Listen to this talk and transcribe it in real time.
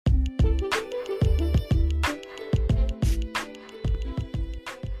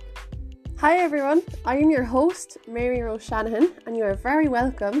Hi everyone, I am your host, Mary Rose Shanahan, and you are very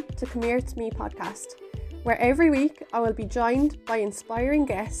welcome to Come Here To Me podcast, where every week I will be joined by inspiring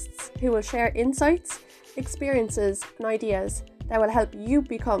guests who will share insights, experiences, and ideas that will help you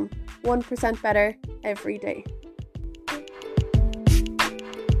become 1% better every day.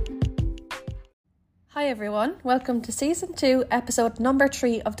 Hi everyone, welcome to Season 2, Episode number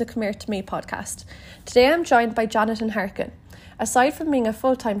 3 of the Come Here To Me podcast. Today I'm joined by Jonathan Harkin. Aside from being a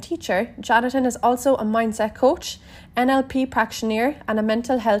full-time teacher, Jonathan is also a mindset coach, NLP practitioner, and a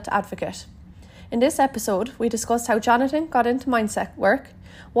mental health advocate. In this episode, we discussed how Jonathan got into mindset work,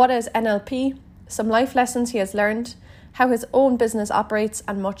 what is NLP, some life lessons he has learned, how his own business operates,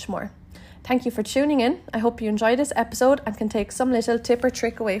 and much more. Thank you for tuning in. I hope you enjoy this episode and can take some little tip or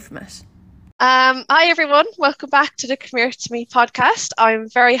trick away from it. Hi everyone, welcome back to the Come Here To Me podcast. I'm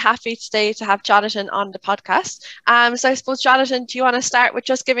very happy today to have Jonathan on the podcast. So I suppose, Jonathan, do you want to start with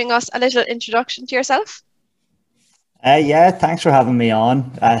just giving us a little introduction to yourself? Yeah, thanks for having me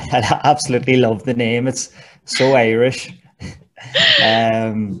on. I absolutely love the name. It's so Irish.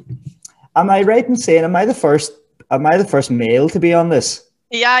 Am I right in saying am I the first male to be on this?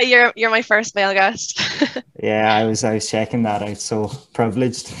 Yeah, you're my first male guest. Yeah, I was checking that out. So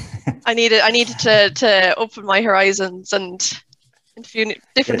privileged. I needed to open my horizons and interview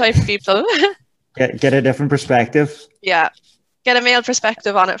different type of people. Get a different perspective. Yeah, get a male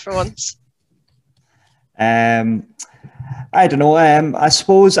perspective on it for once. I don't know. I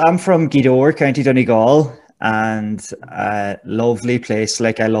suppose I'm from Gweedore, County Donegal, and a lovely place.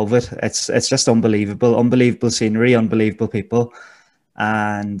 Like, I love it. It's just unbelievable scenery, unbelievable people.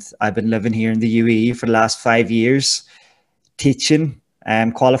 And I've been living here in the UAE for the last 5 years, teaching.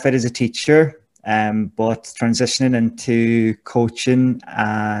 Qualified as a teacher, but transitioning into coaching,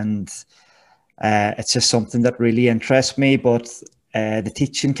 and it's just something that really interests me. But the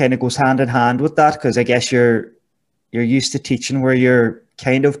teaching kind of goes hand in hand with that, because I guess you're used to teaching where you're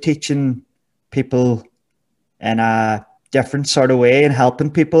kind of teaching people in a different sort of way and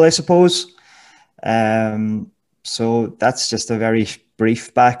helping people, I suppose. So that's just a very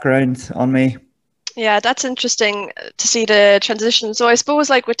brief background on me. Yeah, that's interesting to see the transition. So I suppose,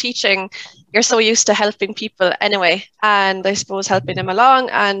 like with teaching, you're so used to helping people anyway, and I suppose helping them along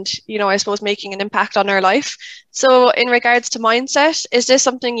and, I suppose making an impact on their life. So in regards to mindset, is this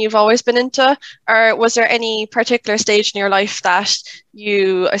something you've always been into, or was there any particular stage in your life that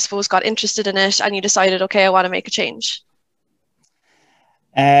you, I suppose, got interested in it and you decided, okay, I want to make a change?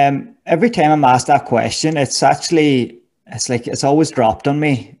 Every time I'm asked that question, it's always dropped on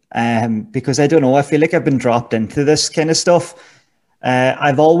me. Because I don't know, I feel like I've been dropped into this kind of stuff.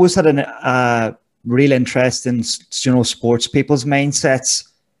 I've always had a real interest in, sports people's mindsets.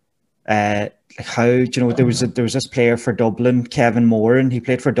 Like how, there was this player for Dublin, Kevin Moore, and he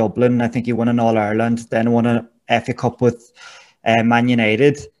played for Dublin. I think he won an All-Ireland, then won an FA Cup with Man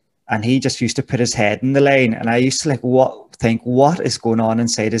United. And he just used to put his head in the line. And I used to think, what is going on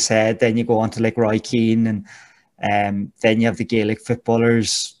inside his head? Then you go on to like Roy Keane, and then you have the Gaelic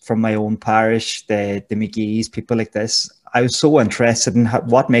footballers from my own parish, the McGees, people like this. I was so interested in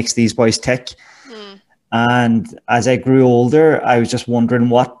what makes these boys tick. And as I grew older, I was just wondering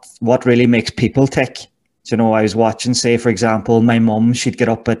what really makes people tick. I was watching, say, for example, my mum, she'd get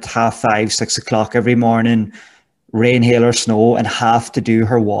up at 5:30, 6 o'clock every morning, rain, hail or snow, and have to do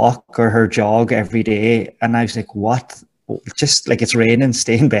her walk or her jog every day. And I was like, what? Just like, it's raining,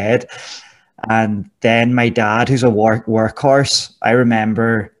 stay in bed. And then my dad, who's a workhorse, I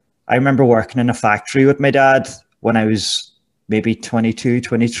remember working in a factory with my dad when I was maybe 22,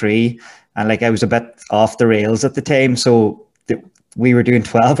 23. And like, I was a bit off the rails at the time. So we were doing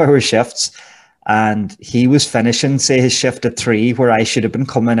 12-hour shifts, and he was finishing, say, his shift at 3, where I should have been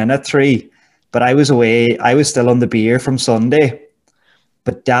coming in at 3. But I was away. I was still on the beer from Sunday.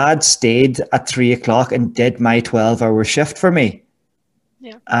 But Dad stayed at 3 o'clock and did my 12-hour shift for me.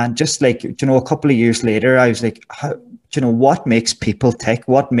 Yeah. And just like, a couple of years later, I was like, what makes people tick?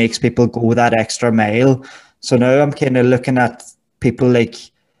 What makes people go that extra mile? So now I'm kind of looking at people like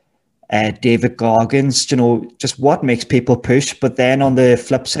David Goggins, just what makes people push. But then on the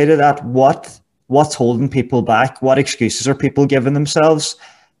flip side of that, what's holding people back? What excuses are people giving themselves?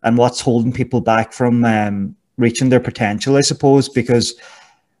 And what's holding people back from reaching their potential, I suppose, because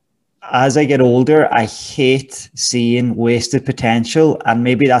as I get older, I hate seeing wasted potential. And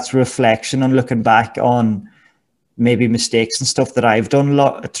maybe that's a reflection on looking back on maybe mistakes and stuff that I've done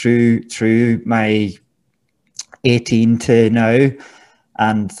through my 18 to now,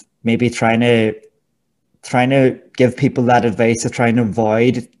 and maybe trying to give people that advice to try and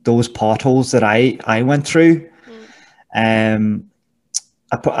avoid those potholes that I went through.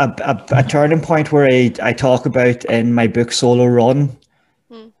 a turning point where I talk about in my book Solo Run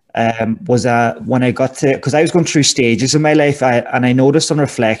was when I got to, because I was going through stages in my life, and I noticed on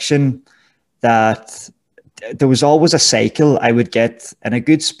reflection that there was always a cycle. I would get in a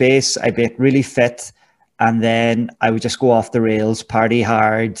good space, I'd get really fit, and then I would just go off the rails, party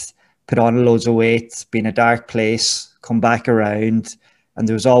hard, put on loads of weight, be in a dark place, come back around, and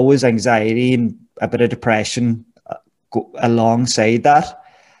there was always anxiety and a bit of depression alongside that.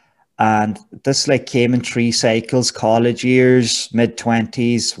 And this like came in 3 cycles: college years,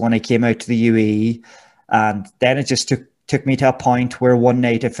 mid-20s, when I came out to the UAE. And then it just took me to a point where one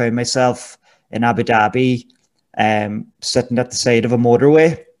night I found myself in Abu Dhabi, sitting at the side of a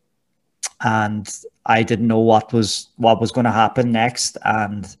motorway, and I didn't know what was going to happen next.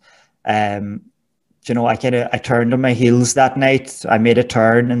 And I turned on my heels that night. I made a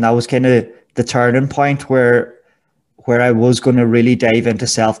turn, and that was kind of the turning point where I was going to really dive into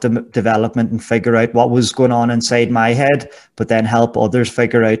self-development and figure out what was going on inside my head, but then help others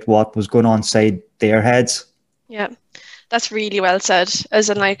figure out what was going on inside their heads. Yeah, that's really well said. As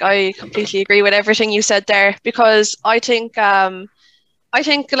in, like, I completely agree with everything you said there, because I think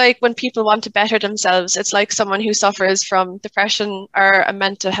like when people want to better themselves, it's like someone who suffers from depression or a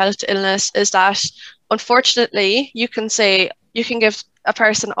mental health illness, is that unfortunately you can give a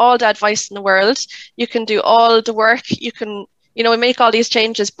person all the advice in the world, you can do all the work, you can, make all these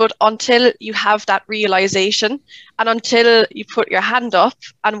changes, but until you have that realization and until you put your hand up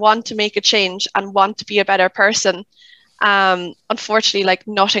and want to make a change and want to be a better person, unfortunately, like,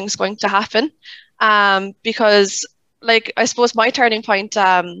 nothing's going to happen. Because, like, I suppose my turning point,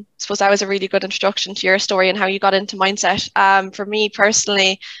 I suppose that was a really good introduction to your story and how you got into mindset. For me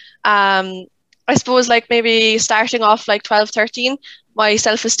personally, I suppose, like, maybe starting off like 12, 13, my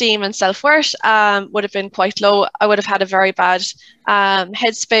self-esteem and self-worth would have been quite low. I would have had a very bad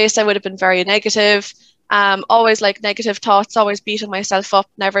headspace. I would have been very negative. Always like negative thoughts, always beating myself up,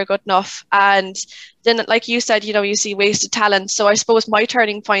 never good enough. And then, like you said, you see wasted talent. So I suppose my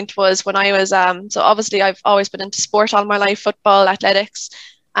turning point was when I was, so obviously I've always been into sport all my life, football, athletics,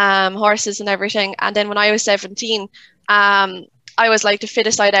 horses and everything. And then when I was 17, I was like the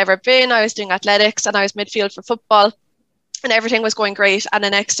fittest I'd ever been. I was doing athletics and I was midfield for football and everything was going great. And the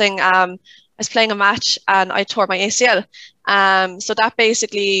next thing, I was playing a match and I tore my ACL. So that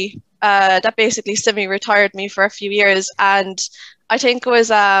basically semi-retired me for a few years. And I think it was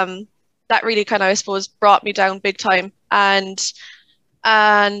that really kind of, I suppose, brought me down big time. And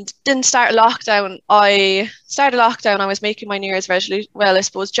didn't start lockdown. I was making my New Year's resolution. Well, I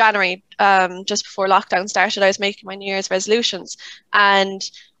suppose January, just before lockdown started, I was making my New Year's resolutions, and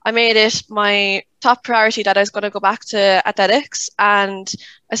I made it my top priority that I was going to go back to athletics. And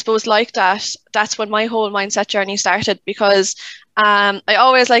I suppose like that's when my whole mindset journey started, because I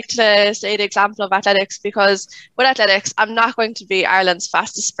always like to say the example of athletics, because with athletics, I'm not going to be Ireland's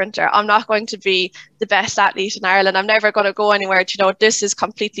fastest sprinter. I'm not going to be the best athlete in Ireland. I'm never going to go anywhere. This is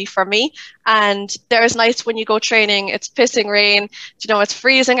completely for me. And there's nights when you go training, it's pissing rain, it's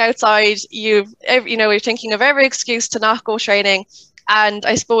freezing outside. You're thinking of every excuse to not go training. And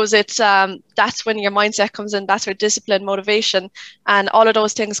I suppose it's that's when your mindset comes in. That's where discipline, motivation, and all of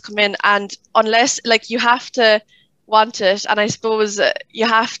those things come in. And unless, like, you have to want it, and I suppose you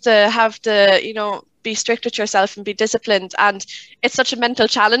have to be strict with yourself and be disciplined. And it's such a mental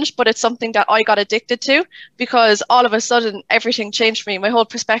challenge, but it's something that I got addicted to, because all of a sudden everything changed for me, my whole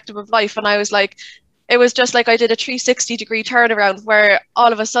perspective of life. And I was like, it was just like I did a 360-degree turnaround, where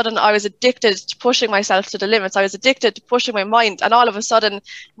all of a sudden I was addicted to pushing myself to the limits. I was addicted to pushing my mind, and all of a sudden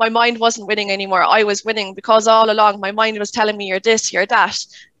my mind wasn't winning anymore. I was winning, because all along my mind was telling me you're this, you're that.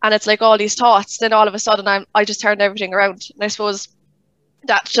 And it's like all these thoughts. Then all of a sudden I just turned everything around. And I suppose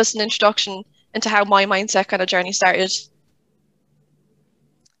that's just an introduction into how my mindset kind of journey started.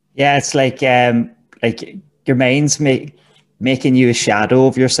 Yeah, it's like your mind's making you a shadow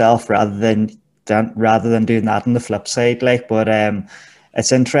of yourself rather than doing that on the flip side. But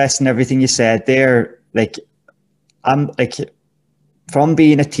it's interesting everything you said there. Like, I'm like, from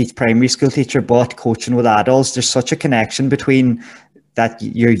being a primary school teacher but coaching with adults, there's such a connection between that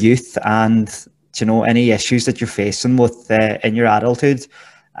your youth and any issues that you're facing with in your adulthood.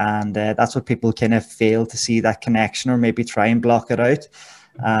 And that's what people kind of fail to see, that connection, or maybe try and block it out.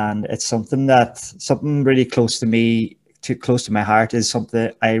 And it's something really close to me, too close to my heart, is something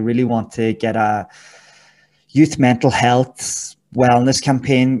I really want to get a youth mental health wellness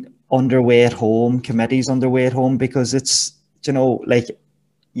campaign underway at home, committees underway at home, because it's, like,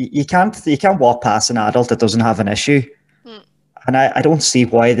 you can't walk past an adult that doesn't have an issue. And I don't see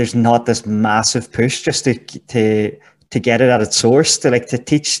why there's not this massive push just to to get it at its source, to like to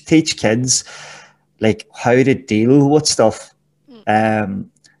teach kids like how to deal with stuff.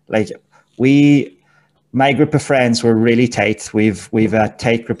 Like my group of friends were really tight. We've a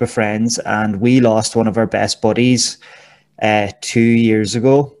tight group of friends, and we lost one of our best buddies 2 years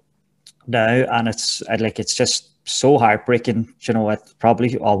ago now, and it's just so heartbreaking. You know, it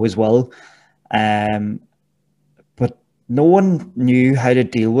probably always will. But no one knew how to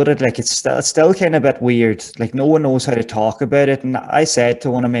deal with it. Like it's still kind of a bit weird. Like no one knows how to talk about it. And I said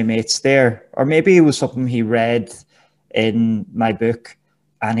to one of my mates there, or maybe it was something he read in my book,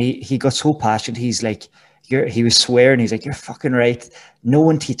 and he got so passionate. He's like, he was swearing. He's like, "You're fucking right. No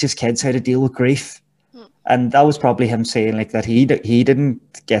one teaches kids how to deal with grief." And that was probably him saying like that he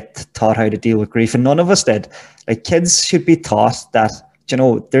didn't get taught how to deal with grief, and none of us did. Like kids should be taught that, you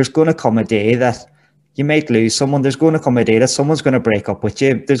know, there's going to come a day that you might lose someone. There's going to come a day that someone's going to break up with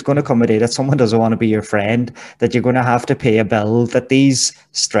you. There's going to come a day that someone doesn't want to be your friend, that you're going to have to pay a bill, that these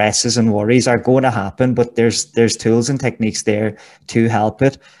stresses and worries are going to happen, but there's tools and techniques there to help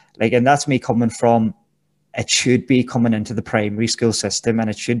it. Like, and that's me coming from, it should be coming into the primary school system, and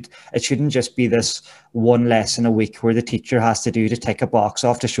it shouldn't just be this one lesson a week where the teacher has to tick a box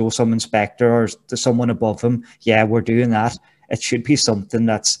off to show some inspector or to someone above him, yeah, we're doing that. It should be something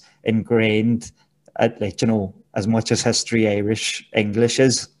that's ingrained at, like, you know, as much as history, Irish, English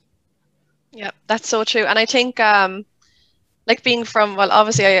is. Yeah, that's so true. And I think like being from, well,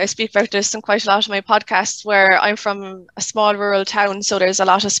 obviously I speak about this in quite a lot of my podcasts, where I'm from a small rural town, so there's a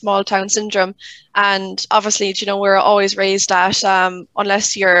lot of small town syndrome. And obviously, you know, we're always raised that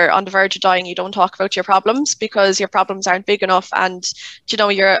unless you're on the verge of dying, you don't talk about your problems because your problems aren't big enough. And, you know,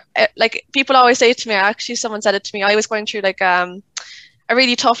 you're like, people always say to me, actually someone said it to me, I was going through like a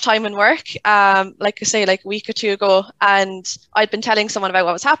really tough time in work, like I say, like a week or two ago, and I'd been telling someone about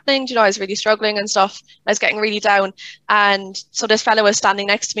what was happening. You know, I was really struggling and stuff. I was getting really down, and so this fellow was standing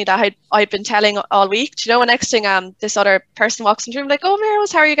next to me that I'd been telling all week. You know, and next thing, this other person walks into the room like, "Oh,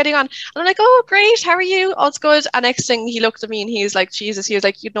 Merrose, how are you getting on?" And I'm like, "Oh, great, how are you? All's good." And next thing, he looked at me and he was like, "Jesus," he was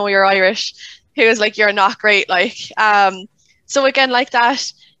like, "You know, you're Irish." He was like, "You're not great." Like, so again, like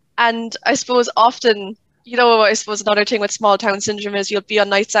that, and I suppose often, you know, I suppose another thing with small town syndrome is you'll be on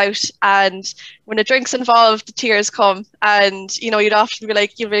nights out, and when a drink's involved, the tears come. And, you know, you'd often be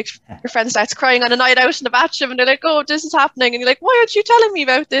like, your friend starts crying on a night out in the bathroom, and they're like, "Oh, this is happening." And you're like, "Why aren't you telling me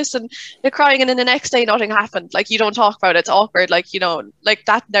about this?" And you're crying, and then the next day nothing happened. Like, you don't talk about it. It's awkward. Like, you know, like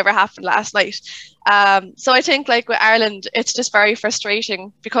that never happened last night. So I think like with Ireland, it's just very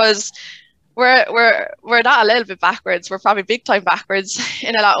frustrating because we're not a little bit backwards. We're probably big time backwards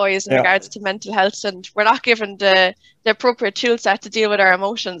in a lot of ways in regards to mental health, and we're not given the appropriate tool set to deal with our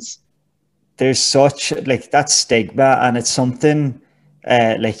emotions. There's such like that stigma, and it's something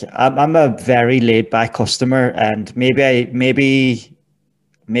like I'm a very laid back customer, and maybe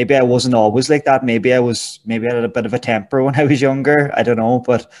I wasn't always like that. Maybe I had a bit of a temper when I was younger. I don't know,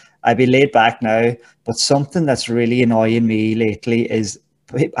 but I'd be laid back now. But something that's really annoying me lately is,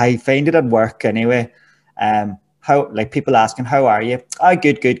 I find it at work anyway. How, like, people asking, "How are you?" "Oh,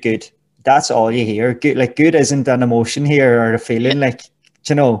 good. That's all you hear. Good, like, good isn't an emotion here or a feeling, like,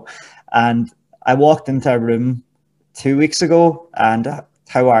 you know. And I walked into a room 2 weeks ago, and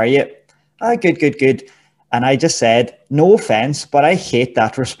 "How are you?" "Oh, good. And I just said, no offense, but I hate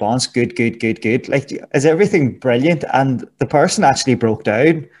that response. Good. Like, is everything brilliant? And the person actually broke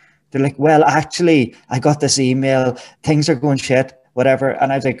down. They're like, "Well, actually, I got this email. Things are going shit, whatever."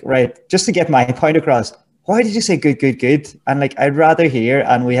 And I was like, right, just to get my point across, why did you say good? And like, I'd rather hear.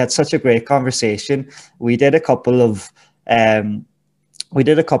 And we had such a great conversation. We did a couple of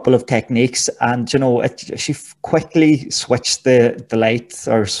techniques, and, you know, she quickly switched the lights,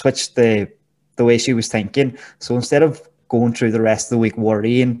 or switched the way she was thinking. So instead of going through the rest of the week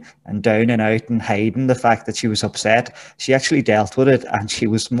worrying and down and out and hiding the fact that she was upset, she actually dealt with it, and she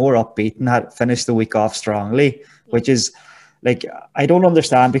was more upbeat and had finished the week off strongly, which is, like, I don't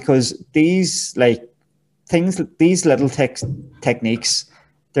understand, because these like things, these little techniques,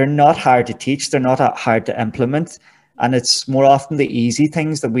 they're not hard to teach, they're not hard to implement, and it's more often the easy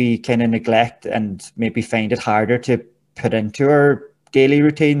things that we kind of neglect and maybe find it harder to put into our daily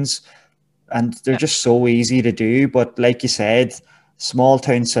routines. And they're just so easy to do. But like you said, small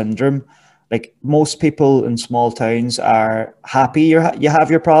town syndrome, like, most people in small towns are happy you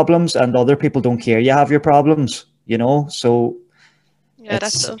have your problems, and other people don't care you have your problems, you know? So yeah,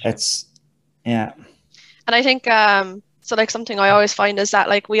 that's so true. Yeah. And I think, so like something I always find is that,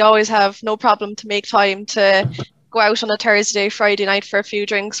 like, we always have no problem to make time to go out on a Thursday, Friday night for a few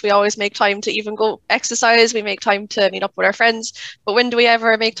drinks. We always make time to even go exercise. We make time to meet up with our friends. But when do we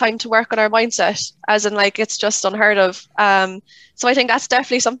ever make time to work on our mindset? As in, like, it's just unheard of. So I think that's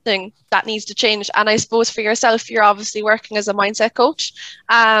definitely something that needs to change. And I suppose for yourself, you're obviously working as a mindset coach.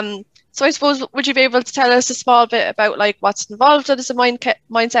 So I suppose, would you be able to tell us a small bit about like what's involved as a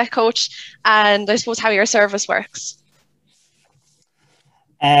mindset coach, and I suppose how your service works?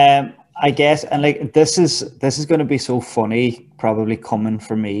 I guess, and like this is going to be so funny, probably coming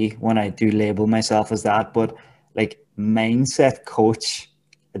from me when I do label myself as that, but like mindset coach,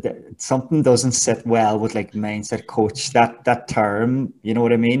 something doesn't sit well with like mindset coach, that term, you know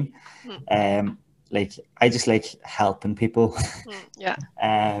what I mean? Like I just like helping people. Yeah.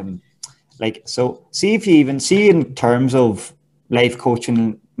 Like, so see if you even see in terms of life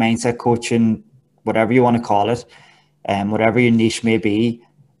coaching, mindset coaching, whatever you want to call it, whatever your niche may be,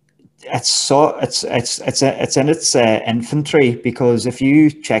 it's in its infantry, because if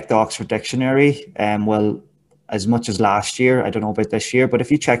you check the Oxford Dictionary, well, as much as last year, I don't know about this year, but if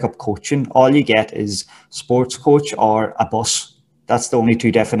you check up coaching, all you get is sports coach or a bus. That's the only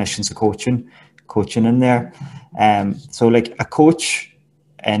two definitions of coaching in there. So like a coach,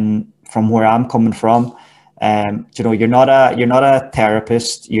 and from where I'm coming from, you know, you're not a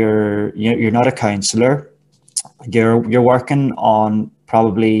therapist, you're not a counselor. You're working on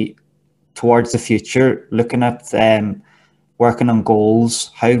probably towards the future, looking at working on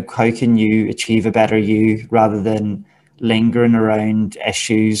goals. How can you achieve a better you, rather than lingering around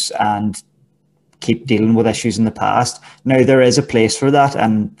issues and keep dealing with issues in the past. Now there is a place for that,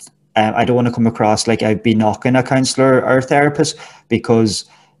 and I don't want to come across like I'd be knocking a counsellor or a therapist, because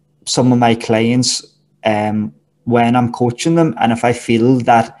some of my clients, when I'm coaching them, and if I feel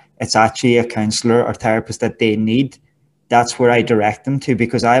that it's actually a counsellor or therapist that they need, that's where I direct them to,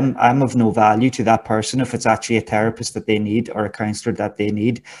 because I'm of no value to that person if it's actually a therapist that they need or a counsellor that they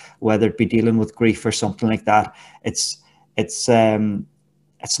need, whether it be dealing with grief or something like that. It's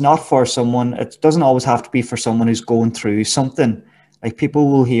not for someone. It doesn't always have to be for someone who's going through something. Like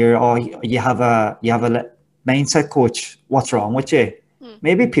people will hear, "Oh, you have a mindset coach. What's wrong with you?"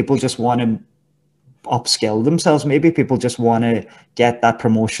 Maybe people just want to upskill themselves. Maybe people just want to get that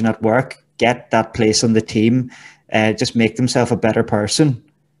promotion at work, get that place on the team, just make themselves a better person.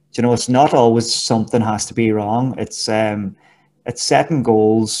 You know, it's not always something has to be wrong. It's setting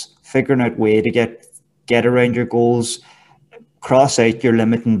goals, figuring out way to get around your goals, cross out your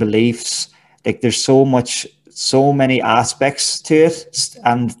limiting beliefs. Like there's so many aspects to it,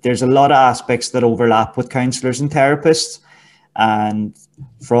 and there's a lot of aspects that overlap with counselors and therapists. And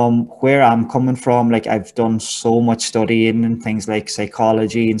from where I'm coming from, like I've done so much studying and things like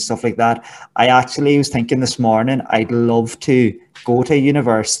psychology and stuff like that. I actually was thinking this morning, I'd love to go to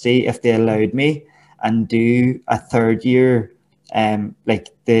university if they allowed me and do a third year, like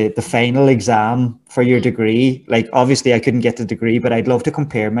the final exam for your degree. Like obviously I couldn't get the degree, but I'd love to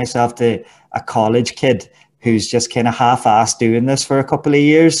compare myself to a college kid who's just kind of half-assed doing this for a couple of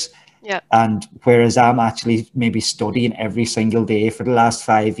years. Yeah. And whereas I'm actually maybe studying every single day for the last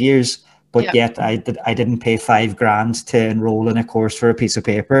 5 years, but yet I didn't pay $5,000 to enroll in a course for a piece of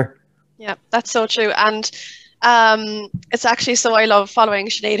paper. Yeah, that's so true. And it's actually, so I love following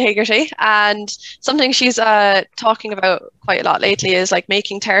Sinead Hegarty, and something she's talking about quite a lot lately is like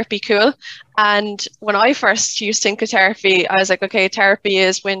making therapy cool. And when I first used to think of therapy, I was like, okay, therapy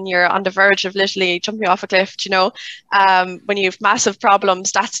is when you're on the verge of literally jumping off a cliff, you know, when you have massive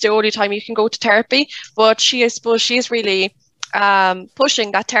problems, that's the only time you can go to therapy. But I suppose she's really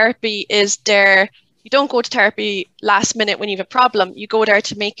pushing that therapy is there. You don't go to therapy last minute when you have a problem. You go there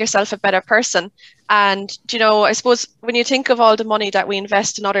to make yourself a better person. And, you know, I suppose when you think of all the money that we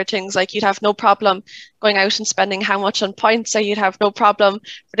invest in other things, like you'd have no problem going out and spending how much on points, or you'd have no problem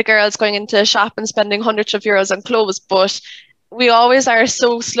for the girls going into a shop and spending hundreds of euros on clothes. But we always are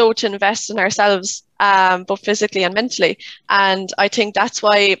so slow to invest in ourselves, both physically and mentally. And I think that's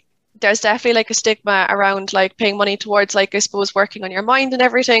why there's definitely like a stigma around like paying money towards, like, I suppose, working on your mind and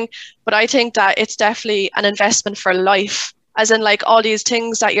everything. But I think that it's definitely an investment for life, as in like all these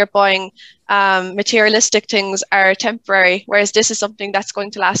things that you're buying, materialistic things are temporary, whereas this is something that's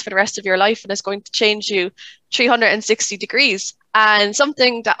going to last for the rest of your life and is going to change you 360 degrees. And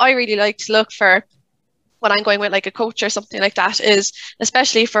something that I really like to look for when I'm going with like a coach or something like that is,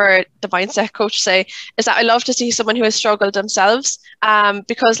 especially for the mindset coach, say, is that I love to see someone who has struggled themselves.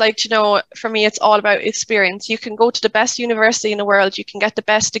 Because like, you know, for me, it's all about experience. You can go to the best university in the world, you can get the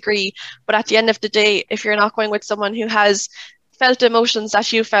best degree, but at the end of the day, if you're not going with someone who has felt the emotions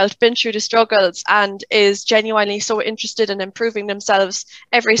that you felt, been through the struggles, and is genuinely so interested in improving themselves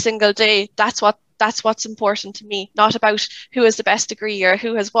every single day, that's what that's what's important to me, not about who has the best degree or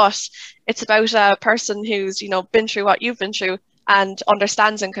who has what. It's about a person who's, been through what you've been through and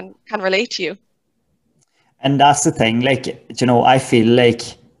understands and can relate to you. And that's the thing, like, I feel like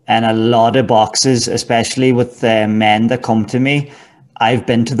in a lot of boxes, especially with men that come to me, I've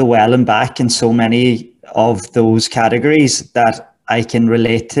been to the well and back in so many of those categories that I can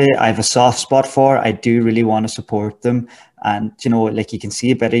relate to. I have a soft spot for. I do really want to support them. And, like, you can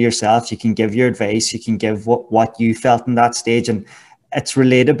see a bit of yourself. You can give your advice. You can give what you felt in that stage. And it's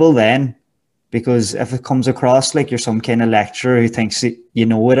relatable then, because if it comes across like you're some kind of lecturer who thinks you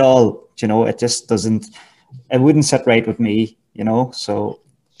know it all, it just doesn't, it wouldn't sit right with me, so.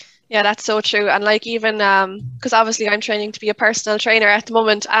 Yeah, that's so true. And like, even because obviously I'm training to be a personal trainer at the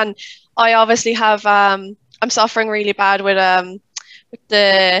moment, and I obviously have I'm suffering really bad with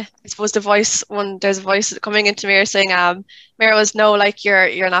the, I suppose, the voice, when there's a voice coming into me saying, Merrose, no, like,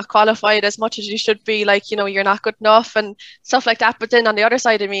 you're not qualified as much as you should be, like, you're not good enough and stuff like that. But then on the other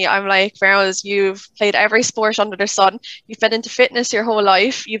side of me, I'm like, Merrose, you've played every sport under the sun. You've been into fitness your whole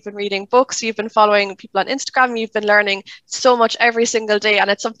life. You've been reading books. You've been following people on Instagram. You've been learning so much every single day. And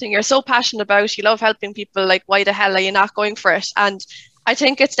it's something you're so passionate about. You love helping people. Like, why the hell are you not going for it? And I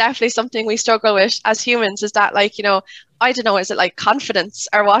think it's definitely something we struggle with as humans, is that, like, I don't know, is it like confidence,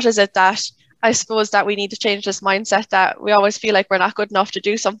 or what is it that I suppose that we need to change this mindset that we always feel like we're not good enough to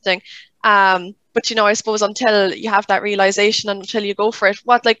do something. But I suppose until you have that realization and until you go for it,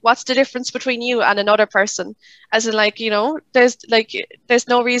 what's the difference between you and another person? As in, like, there's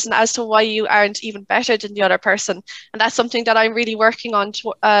no reason as to why you aren't even better than the other person. And that's something that I'm really working on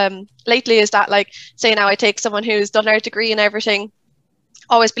lately, is that, like, say now I take someone who's done their degree and everything,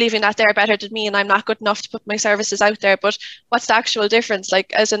 always believing that they're better than me and I'm not good enough to put my services out there. But what's the actual difference?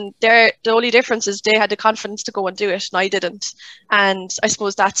 Like, as in, the only difference is they had the confidence to go and do it and I didn't. And I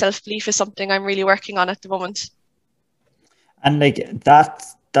suppose that self-belief is something I'm really working on at the moment. And like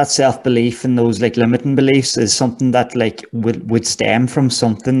that self-belief and those like limiting beliefs is something that like would stem from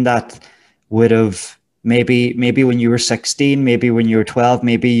something that would have maybe when you were 16, maybe when you were 12,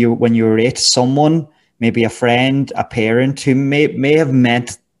 maybe when you were 8, someone, maybe a friend, a parent who may have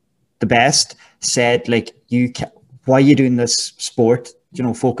meant the best, said like, why are you doing this sport?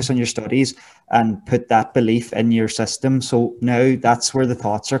 Focus on your studies, and put that belief in your system. So now that's where the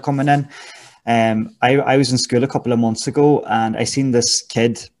thoughts are coming in. I was in school a couple of months ago and I seen this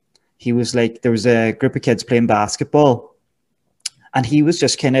kid. He was like, there was a group of kids playing basketball and he was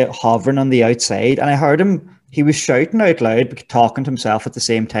just kind of hovering on the outside. And I heard him, he was shouting out loud, talking to himself at the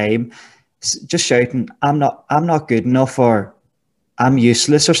same time, just shouting, I'm not good enough, or I'm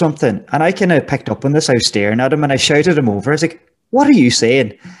useless, or something. And I kind of picked up on this. I was staring at him and I shouted him over. I was like, what are you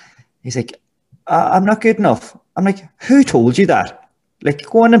saying? He's like, I'm not good enough. I'm like, who told you that? Like,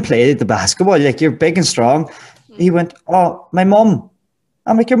 go on and play the basketball. Like, you're big and strong. He went, oh, my mum.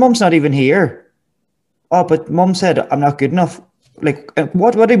 I'm like, your mum's not even here. Oh, but mum said I'm not good enough. Like,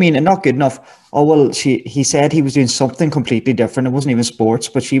 what do you mean I'm not good enough? Oh, well, he said he was doing something completely different. It wasn't even sports,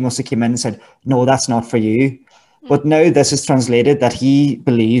 but she must have come in and said, no, that's not for you. But now this is translated that he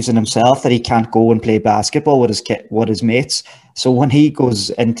believes in himself that he can't go and play basketball with his mates. So when he goes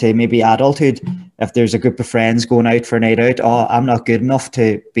into maybe adulthood, if there's a group of friends going out for a night out, oh, I'm not good enough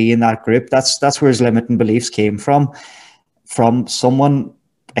to be in that group. That's where his limiting beliefs came from someone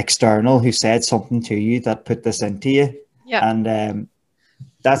external who said something to you that put this into you. Yeah. And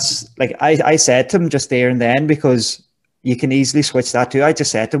that's like, I said to him just there and then, because you can easily switch that too. I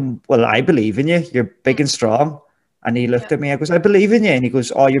just said to him, well, I believe in you. You're big and strong. And he looked at me, I goes, I believe in you. And he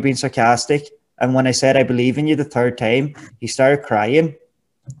goes, oh, you're being sarcastic. And when I said I believe in you the third time, he started crying.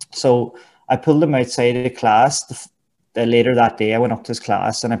 So I pulled him outside of the class. Later that day, I went up to his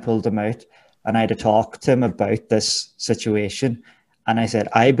class and I pulled him out and I had to talk to him about this situation. And I said,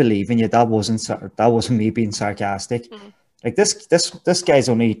 I believe in you. That wasn't me being sarcastic. Like, this guy's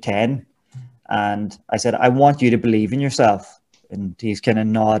only 10. And I said, I want you to believe in yourself. And he's kind of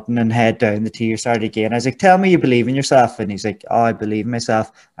nodding and head down. The tears started again. I was like, tell me you believe in yourself. And he's like, oh, I believe in myself.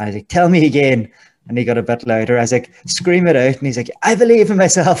 And I was like, tell me again. And he got a bit louder. I was like, scream it out. And he's like, I believe in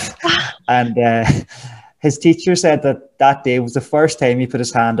myself. And his teacher said that day was the first time he put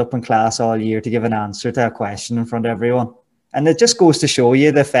his hand up in class all year to give an answer to a question in front of everyone. And it just goes to show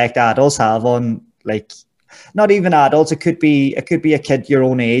you the effect adults have on, like, not even adults. It could be a kid your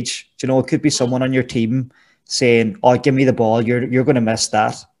own age. It could be someone on your team saying, oh, give me the ball, you're going to miss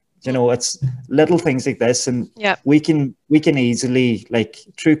that. It's little things like this. And we can easily, like,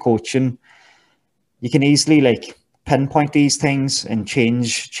 through coaching, you can easily like pinpoint these things and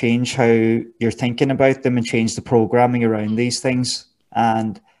change how you're thinking about them and change the programming around these things.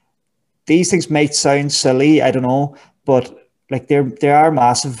 And these things might sound silly, I don't know, but like there are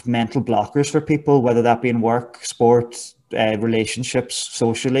massive mental blockers for people, whether that be in work, sport, relationships,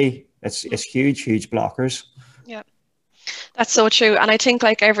 socially. It's huge blockers. Yeah. That's so true. And I think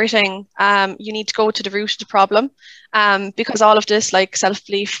like everything, you need to go to the root of the problem, because all of this like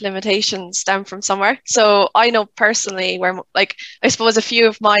self-belief limitations stem from somewhere. So I know personally where like, I suppose a few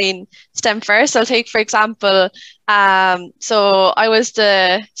of mine stem first. I'll take, for example, so I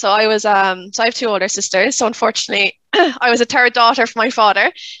have two older sisters. So unfortunately, I was a third daughter for my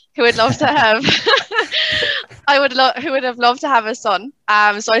father, who would love to have, who would have loved to have a son.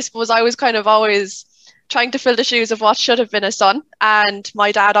 So I suppose I was kind of always trying to fill the shoes of what should have been a son. And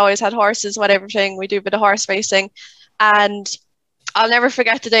my dad always had horses, whatever thing. We do a bit of horse racing. And I'll never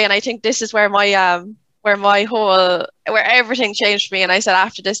forget the day. And I think this is where where everything changed for me. And I said,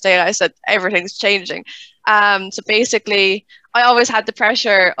 after this day, I said, everything's changing. So basically, I always had the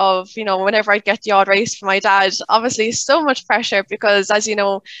pressure of, whenever I'd get the odd race for my dad, obviously so much pressure, because as you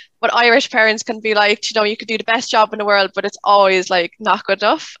know, what Irish parents can be like, you could do the best job in the world, but it's always like not good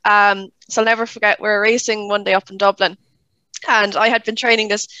enough. So I'll never forget, we were racing one day up in Dublin, and I had been training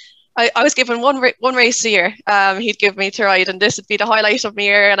this. I was given one race a year. He'd give me to ride, and this would be the highlight of my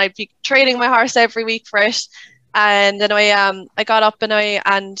year, and I'd be training my horse every week for it. And then I got up and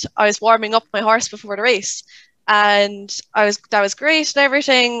I was warming up my horse before the race, and that was great and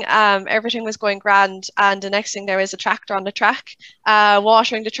everything. Everything was going grand, and the next thing, there was a tractor on the track,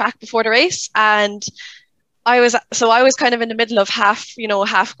 watering the track before the race, and I was kind of in the middle of half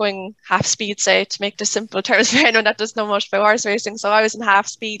going half speed, say, to make this simple terms for anyone that doesn't know much about horse racing. So I was in half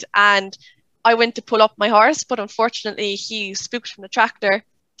speed, and I went to pull up my horse, but unfortunately he spooked from the tractor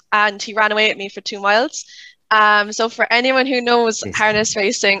and he ran away at me for 2 miles. So for anyone who knows harness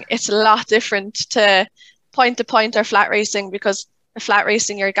racing, it's a lot different to point or flat racing, because flat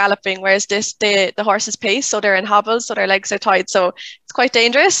racing you're galloping, whereas the horses pace, so they're in hobbles, so their legs are tied, so it's quite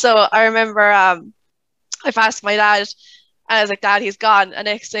dangerous. So I remember I've asked my dad, and I was like, Dad, he's gone. And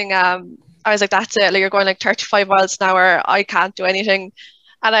next thing, I was like, that's it, like, you're going like 35 miles an hour, I can't do anything.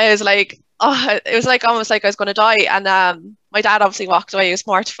 And I was like, oh, it was like almost like I was going to die. And my dad obviously walked away. He was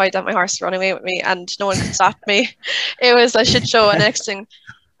mortified that my horse ran away with me and no one could stop me. It was a shit show. And next thing,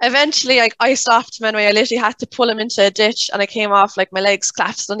 eventually, I stopped him anyway. I literally had to pull him into a ditch, and I came off, like, my legs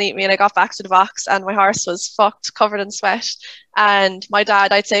collapsed underneath me, and I got back to the box, and my horse was fucked, covered in sweat. And my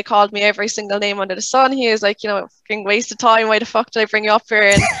dad, I'd say, called me every single name under the sun. He was like, fucking waste of time. Why the fuck did I bring you up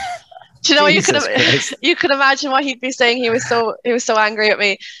here? And you could imagine what he'd be saying. He was so angry at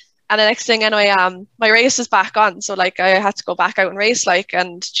me. And the next thing, anyway, my race was back on. So like, I had to go back out and race, like,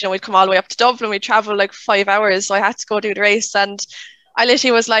 and we'd come all the way up to Dublin. We'd travel like 5 hours, so I had to go do the race. And I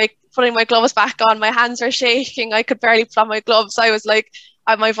literally was like putting my gloves back on. My hands were shaking. I could barely put on my gloves. I was like,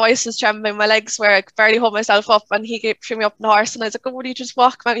 my voice was trembling. My legs were, I could barely hold myself up. And he threw me up on the horse, and I was like, oh, would you just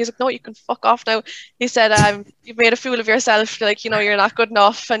walk, man? He's like, no, you can fuck off now. He said, you've made a fool of yourself. Like, you're not good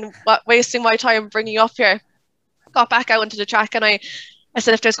enough, and wasting my time bringing you up here. Got back out into the track, and I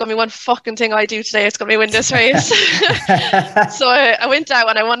said, if there's going to be one fucking thing I do today, it's going to be win this race. So I went out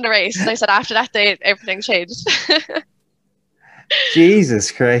and I won the race. And I said, after that day, everything changed. Jesus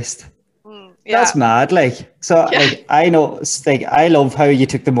Christ. Yeah. That's mad. Like, so yeah. Like, I know, like, I love how you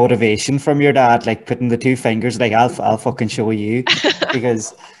took the motivation from your dad, like putting the two fingers, like, I'll fucking show you.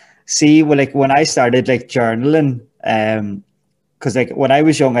 Because see, well, like, when I started like journaling, because like when I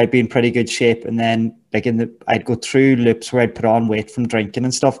was young, I'd be in pretty good shape, and then like I'd go through loops where I'd put on weight from drinking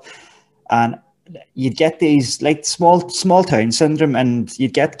and stuff, and you'd get these like small town syndrome, and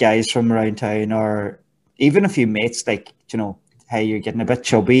you'd get guys from around town, or even a few mates, like, hey, you're getting a bit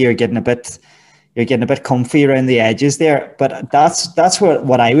chubby, you're getting a bit comfy around the edges there. But that's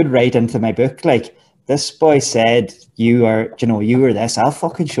what I would write into my book, like, this boy said you were this, I'll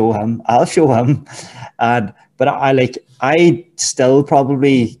fucking show him, I'll show him. But I still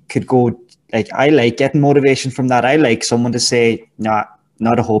probably could go, like, I like getting motivation from that. I like someone to say, nah,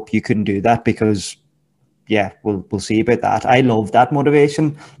 not a hope, you couldn't do that, because yeah, we'll see about that. I love that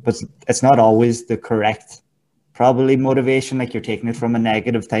motivation, but it's not always the correct probably motivation, like you're taking it from a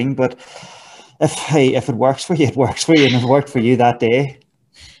negative thing. But if it works for you, it works for you, and it worked for you that day.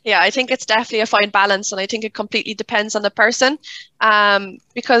 Yeah, I think it's definitely a fine balance, and I think it completely depends on the person.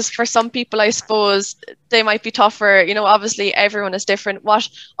 Because for some people, I suppose they might be tougher. Obviously everyone is different. What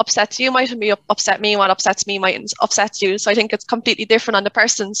upsets you mightn't be upset me. What upsets me mightn't upset you. So I think it's completely different on the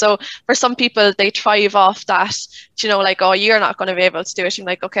person. So for some people, they thrive off that, like, oh, you're not going to be able to do it. I'm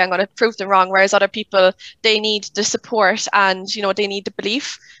like, okay, I'm going to prove them wrong. Whereas other people, they need the support, and, they need the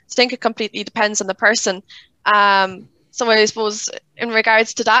belief. So I think it completely depends on the person. So I suppose in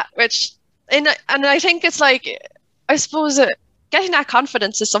regards to that, which and I think it's like, I suppose getting that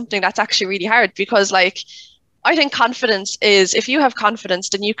confidence is something that's actually really hard, because like, I think confidence is, if you have confidence,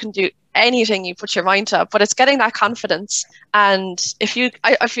 then you can do anything you put your mind to. But it's getting that confidence, and I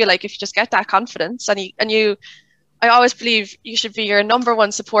feel like if you just get that confidence, I always believe you should be your number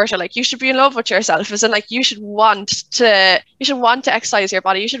one supporter. Like, you should be in love with yourself, as in like you should want to exercise your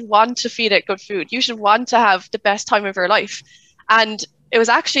body, you should want to feed it good food, you should want to have the best time of your life. And it was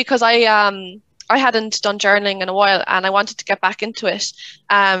actually because I hadn't done journaling in a while, and I wanted to get back into it. So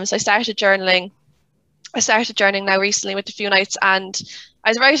I started journaling. I started journaling now recently with a few nights, and I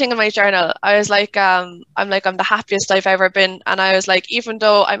was writing in my journal. I was like, I'm the happiest I've ever been. And I was like, even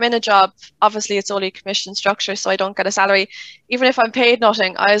though I'm in a job, obviously it's only commission structure, so I don't get a salary. Even if I'm paid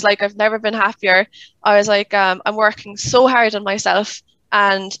nothing, I was like, I've never been happier. I was like, I'm working so hard on myself,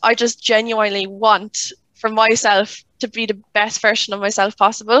 and I just genuinely want for myself to be the best version of myself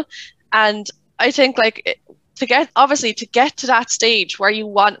possible. And I think like to get to that stage where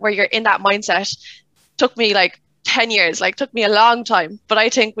you're in that mindset took me like 10 years, like took me a long time. But I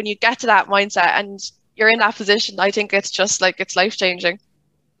think when you get to that mindset and you're in that position, I think it's just like, it's life changing.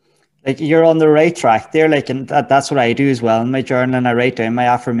 Like, you're on the right track there. Like, and that's what I do as well in my journal, and I write down my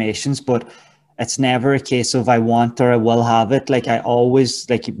affirmations, but it's never a case of I want or I will have it. Like, I always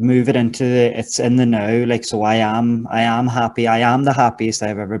like move it into it's in the now. Like, so I am happy. I am the happiest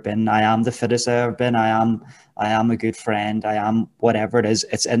I've ever been. I am the fittest I've ever been. I am a good friend. I am whatever it is.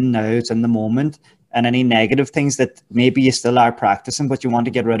 It's in now. It's in the moment. And any negative things that maybe you still are practicing, but you want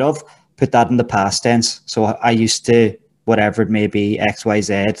to get rid of, put that in the past tense. So I used to, whatever it may be, X, Y,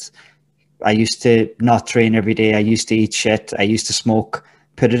 Z. I used to not train every day. I used to eat shit. I used to smoke.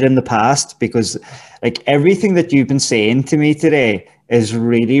 Put it in the past, because like everything that you've been saying to me today is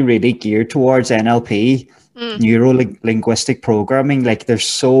really, really geared towards NLP, neuro-linguistic programming. Like, there's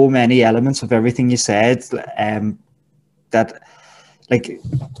so many elements of everything you said that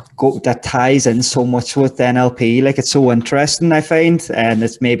ties in so much with NLP. Like, it's so interesting, I find, and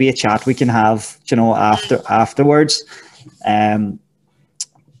it's maybe a chat we can have, afterwards,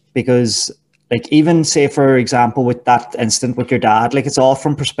 because like, even say for example with that incident with your dad, like, it's all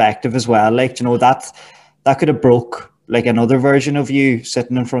from perspective as well. Like, that could have broke like another version of you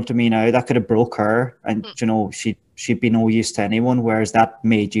sitting in front of me now. That could have broke her, and she'd be no use to anyone, whereas that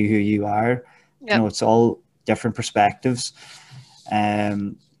made you who you are. Yep. It's all different perspectives.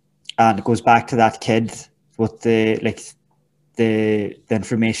 And it goes back to that kid with the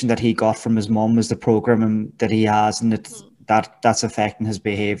information that he got from his mum is the programming that he has, and that's affecting his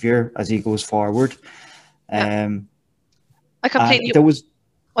behavior as he goes forward. I completely. There was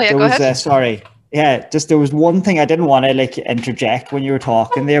go ahead. Sorry. Yeah, just there was one thing I didn't want to like interject when you were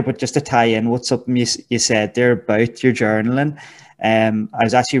talking there, but just to tie in with something you said there about your journaling. I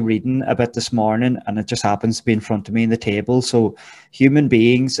was actually reading a bit this morning, and it just happens to be in front of me in the table. So human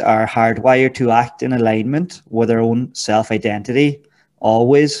beings are hardwired to act in alignment with their own self-identity.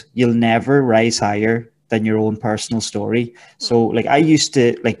 Always. You'll never rise higher than your own personal story. So like, I used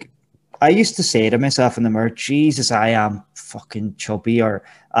to say to myself in the mirror, Jesus, I am fucking chubby, or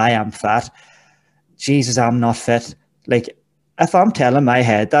I am fat. Jesus, I'm not fit. Like, if I'm telling my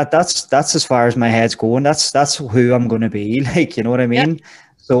head that's as far as my head's going, that's who I'm going to be. Like, you know what I mean? Yep.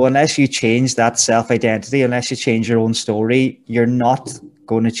 So unless you change that self-identity, unless you change your own story, you're not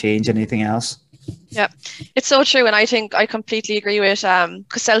going to change anything else. Yeah, it's so true. And I think I completely agree with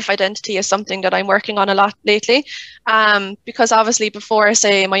because self-identity is something that I'm working on a lot lately. Because obviously before,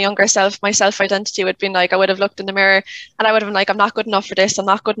 say, my younger self, my self-identity would have been like, I would have looked in the mirror and I would have been like, I'm not good enough for this, I'm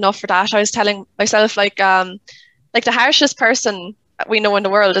not good enough for that. I was telling myself like the harshest person we know in the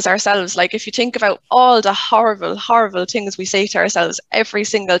world is ourselves. Like, if you think about all the horrible, horrible things we say to ourselves every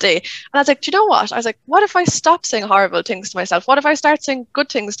single day. And I was like, do you know what? I was like, what if I stop saying horrible things to myself? What if I start saying good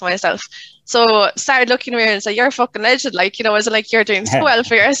things to myself? So started looking in the mirror and say, you're a fucking legend. Like, as in like, you're doing so well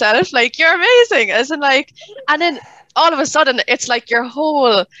for yourself. Like, you're amazing. As in like, and then all of a sudden it's like your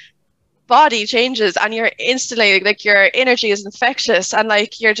whole body changes and you're instantly like, your energy is infectious and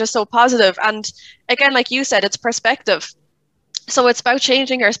like, you're just so positive. And again, like you said, it's perspective. So it's about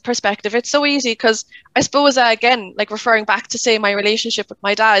changing your perspective. It's so easy because I suppose, again, like referring back to, say, my relationship with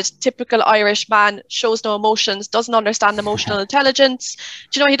my dad, typical Irish man, shows no emotions, doesn't understand emotional intelligence.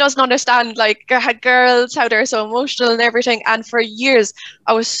 He doesn't understand like girls, how they're so emotional and everything. And for years,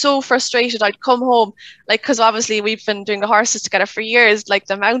 I was so frustrated. I'd come home, like, because obviously we've been doing the horses together for years, like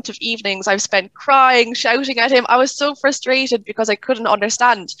the amount of evenings I've spent crying, shouting at him. I was so frustrated because I couldn't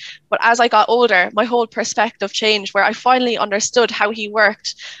understand. But as I got older, my whole perspective changed, where I finally understood understood how he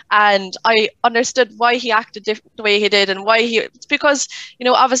worked, and I understood why he acted the way he did, and why it's because, you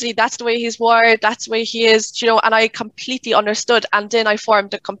know, obviously that's the way he's wired, that's the way he is, you know, and I completely understood. And then I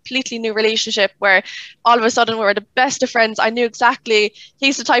formed a completely new relationship where all of a sudden we were the best of friends. I knew exactly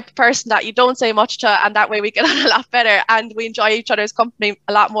he's the type of person that you don't say much to, and that way we get on a lot better and we enjoy each other's company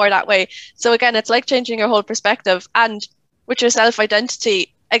a lot more that way. So again, it's like changing your whole perspective. And with your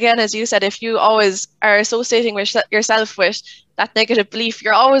self-identity, again, as you said, if you always are associating with yourself with that negative belief,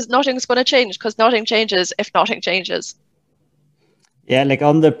 nothing's going to change, because nothing changes if nothing changes. Yeah, like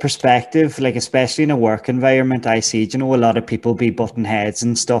on the perspective, like especially in a work environment, I see, you know, a lot of people be butting heads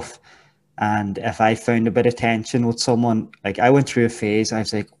and stuff. And if I found a bit of tension with someone, like I went through a phase, I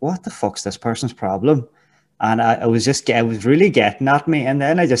was like, what the fuck's this person's problem? And I was really getting at me. And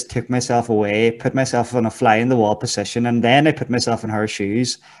then I just took myself away, put myself in a fly in the wall position. And then I put myself in her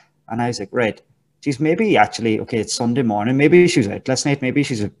shoes. And I was like, right, geez, maybe actually, okay, it's Sunday morning. Maybe she was out last night. Maybe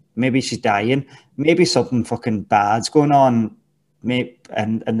she's dying. Maybe something fucking bad's going on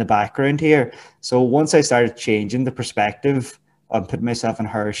in the background here. So once I started changing the perspective and putting myself in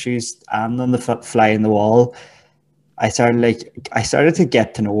her shoes and on the fly in the wall, I started to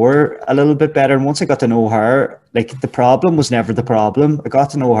get to know her a little bit better. And once I got to know her, like the problem was never the problem. I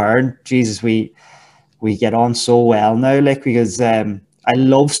got to know her, and Jesus, we get on so well now. Like, because I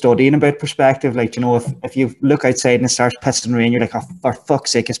love studying about perspective. Like, you know, if you look outside and it starts pissing rain, you're like, oh, for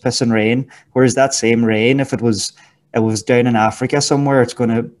fuck's sake, it's pissing rain. Whereas that same rain, if it was down in Africa somewhere, it's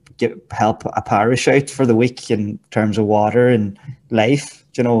going to help a parish out for the week in terms of water and life.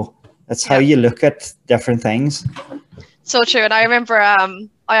 You know, that's how you look at different things. So true. And I remember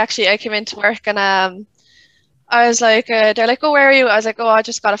I came into work, and I was like, they're like, oh, where are you? I was like, oh, I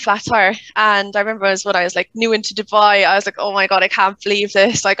just got a flat tire. And I remember when I was like new into Dubai, I was like, oh my God, I can't believe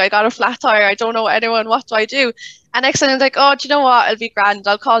this. Like, I got a flat tire. I don't know anyone. What do I do? And next thing I was like, oh, do you know what? It'll be grand.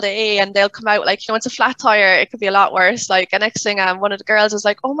 I'll call the A and they'll come out. Like, you know, it's a flat tire. It could be a lot worse. Like, and next thing, one of the girls was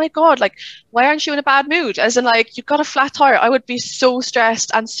like, oh my God, like, why aren't you in a bad mood? As in, like, you got a flat tire. I would be so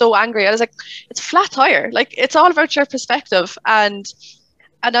stressed and so angry. I was like, it's a flat tire. Like, it's all about your perspective. And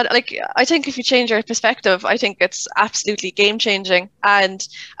I think if you change your perspective, I think it's absolutely game changing. And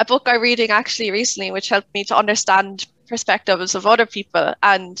a book I'm reading actually recently, which helped me to understand perspectives of other people,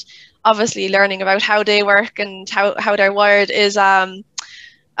 and obviously learning about how they work and how they're wired, is oh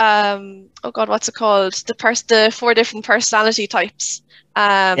God, what's it called? The 4 different personality types.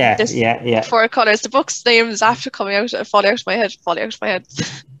 4 colors. The book's name is after coming out, falling out of my head,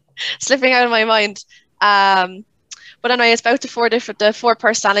 slipping out of my mind. But anyway, it's about the 4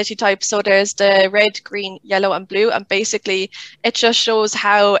 personality types. So there's the red, green, yellow, and blue. And basically, it just shows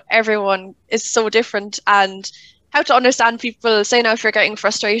how everyone is so different, and how to understand people. Say now, if you're getting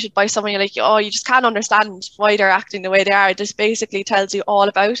frustrated by someone, you're like, oh, you just can't understand why they're acting the way they are. It just basically tells you all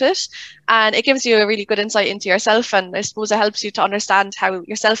about it. And it gives you a really good insight into yourself. And I suppose it helps you to understand how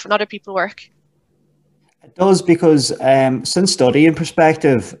yourself and other people work. It does, because since studying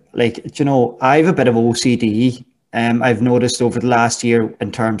perspective, like, you know, I have a bit of OCD. I've noticed over the last year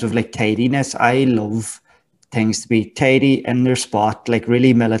in terms of like tidiness. I love things to be tidy in their spot, like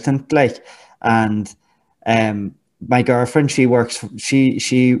really militant, like. And my girlfriend, she works for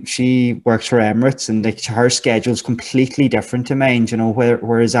Emirates, and like her schedule's completely different to mine. You know,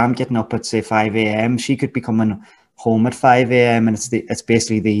 whereas I'm getting up at say 5 a.m., she could be coming home at 5 a.m. and it's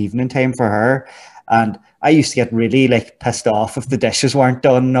basically the evening time for her. And I used to get really like pissed off if the dishes weren't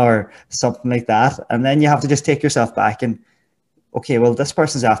done or something like that. And then you have to just take yourself back and, okay, well, this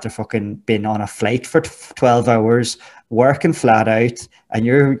person's after fucking been on a flight for 12 hours, working flat out, and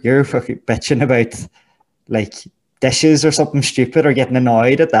you're fucking bitching about like dishes or something stupid, or getting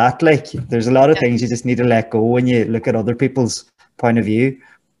annoyed at that. Like, there's a lot of things you just need to let go when you look at other people's point of view.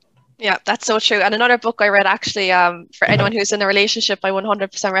 Yeah, that's so true. And another book I read actually, for anyone who's in a relationship, I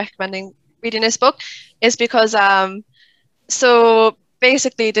 100% recommending reading this book, is because so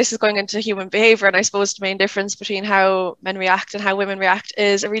basically this is going into human behavior, and I suppose the main difference between how men react and how women react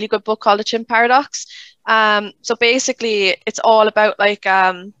is a really good book called The Chimp Paradox. So basically it's all about like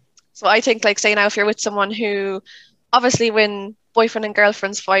so I think, like, say now if you're with someone who, obviously when boyfriend and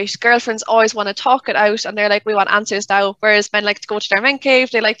girlfriends fight, girlfriends always want to talk it out and they're like, we want answers now, whereas men like to go to their men cave,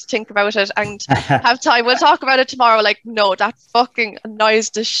 they like to think about it and have time. We'll talk about it tomorrow. Like, no, that fucking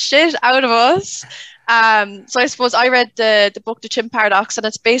annoys the shit out of us. So I suppose I read the book The Chimp Paradox, and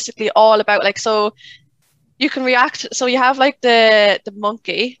it's basically all about like, so you can react. So you have like the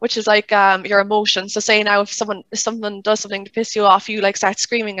monkey, which is like your emotion. So say now if someone does something to piss you off, you like start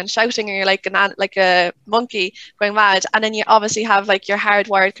screaming and shouting, and you're like a monkey going mad. And then you obviously have like your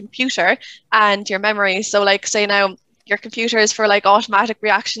hardwired computer and your memory. So like say now your computer is for like automatic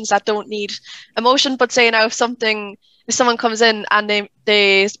reactions that don't need emotion. But say now if someone comes in and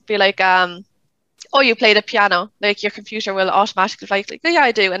they be like, oh, you play the piano, like your computer will automatically like, oh, yeah,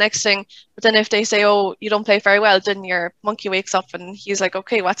 I do. And next thing, but then if they say, oh, you don't play very well, then your monkey wakes up and he's like,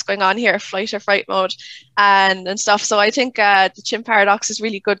 okay, what's going on here? Flight or fright mode and stuff. So I think the chimp paradox is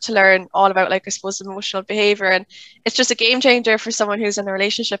really good to learn all about, like, I suppose, emotional behavior. And it's just a game changer for someone who's in a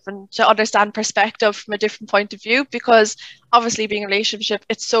relationship and to understand perspective from a different point of view, because obviously being in a relationship,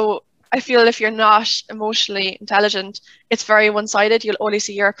 I feel if you're not emotionally intelligent, it's very one-sided. You'll only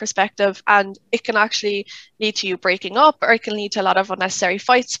see your perspective, and it can actually lead to you breaking up, or it can lead to a lot of unnecessary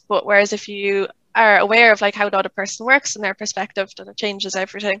fights. But whereas if you are aware of like how the other person works and their perspective, then it changes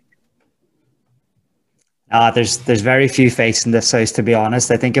everything. There's very few fights in this house, to be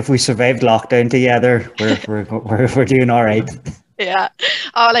honest. I think if we survived lockdown together, we're doing all right. Yeah.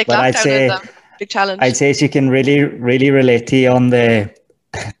 Oh, like, but lockdown is a big challenge. I'd say she can really relate to you on the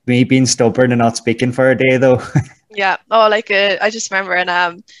me being stubborn and not speaking for a day, though. Yeah. Oh, like I just remember, and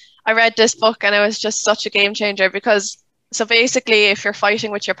I read this book, and it was just such a game changer, because so basically, if you're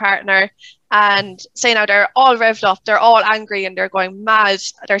fighting with your partner, and say now they're all revved up, they're all angry, and they're going mad,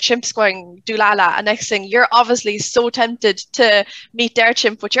 their chimp's going doolala, and next thing you're obviously so tempted to meet their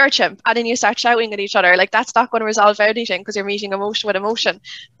chimp with your chimp, and then you start shouting at each other. Like, that's not going to resolve anything, because you're meeting emotion with emotion.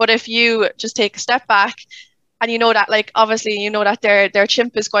 But if you just take a step back, and you know that, like, obviously you know that their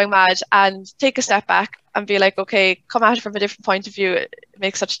chimp is going mad, and take a step back and be like, okay, come at it from a different point of view, it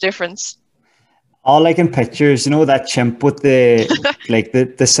makes such a difference. All I can picture is, that chimp with the like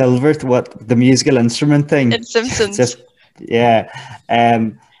the silver, the musical instrument thing. In Simpsons.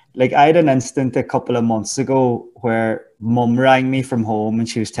 Like, I had an instant a couple of months ago where mum rang me from home and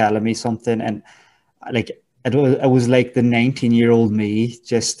she was telling me something, and like it was like the 19-year-old me.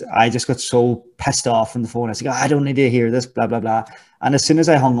 I just got so pissed off on the phone. I was like, I don't need to hear this, blah, blah, blah. And as soon as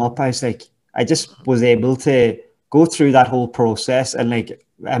I hung up, I was like, I just was able to go through that whole process and like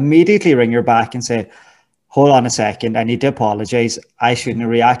immediately ring her back and say, hold on a second, I need to apologize. I shouldn't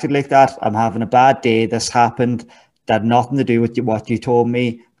have reacted like that. I'm having a bad day. This happened. That had nothing to do with what you told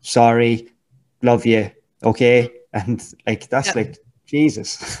me. Sorry. Love you. Okay. And like, that's like,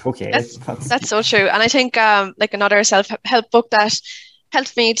 Jesus. Okay. That's so true. And I think like another self-help book that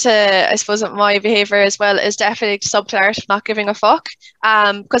helped me to, I suppose, my behavior as well is definitely the subtle art of not giving a fuck.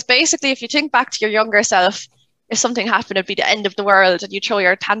 Because basically, if you think back to your younger self, if something happened, it'd be the end of the world and you throw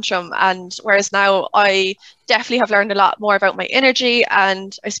your tantrum. And whereas now I definitely have learned a lot more about my energy,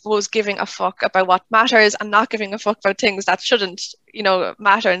 and I suppose giving a fuck about what matters and not giving a fuck about things that shouldn't,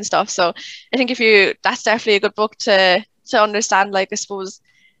 matter and stuff. So I think that's definitely a good book to understand, like, I suppose,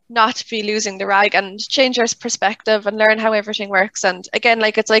 not to be losing the rag and change your perspective and learn how everything works. And again,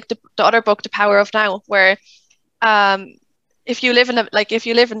 like, it's like the other book, The Power of Now, where if you live in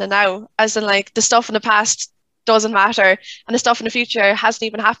the now, as in like the stuff in the past doesn't matter and the stuff in the future hasn't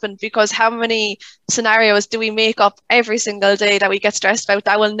even happened, because how many scenarios do we make up every single day that we get stressed about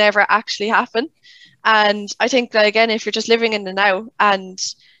that will never actually happen? And I think that, again, if you're just living in the now, and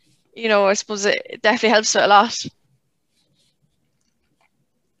I suppose it definitely helps with a lot.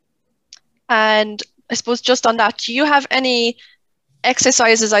 And I suppose just on that, do you have any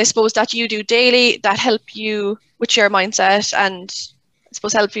exercises, I suppose, that you do daily that help you with your mindset and I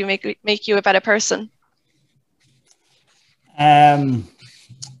suppose help you make you a better person? I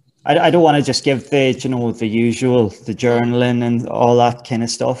don't want to just give the usual, the journaling and all that kind of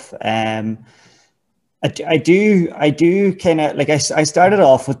stuff. I do kind of like, I started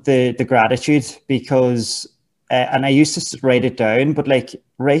off with the gratitude because and I used to write it down, but like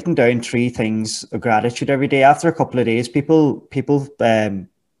writing down 3 things of gratitude every day, after a couple of days, people find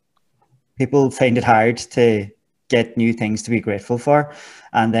it hard to get new things to be grateful for.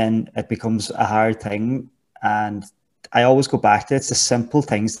 And then it becomes a hard thing. And I always go back to it's the simple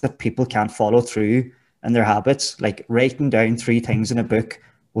things that people can't follow through in their habits. Like writing down 3 things in a book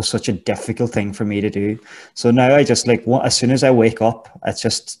was such a difficult thing for me to do. So now I just as soon as I wake up, it's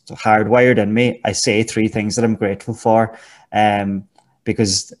just hardwired in me. I say 3 things that I'm grateful for,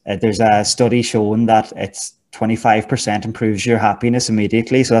 because there's a study showing that it's 25% improves your happiness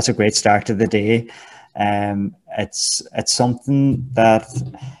immediately. So that's a great start to the day. It's something that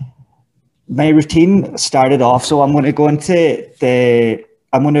my routine started off. So I'm going to go into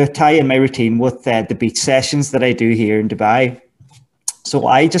I'm going to tie in my routine with the beach sessions that I do here in Dubai. So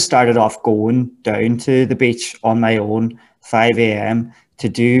I just started off going down to the beach on my own, 5 a.m. to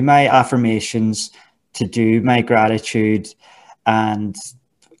do my affirmations, to do my gratitude. And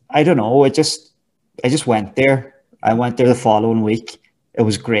I don't know, I just went there. I went there the following week. It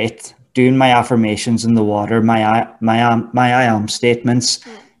was great. doing my affirmations in the water, my I am statements.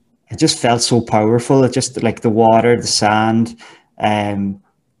 It just felt so powerful. It just like the water, the sand,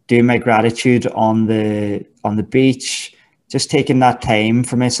 doing my gratitude on the beach, just taking that time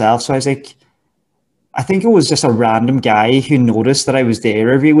for myself. So I was like, I think it was just a random guy who noticed that I was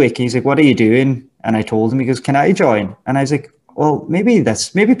there every week. He's like, "What are you doing?" And I told him. He goes, "Can I join?" And I was like, "Well, maybe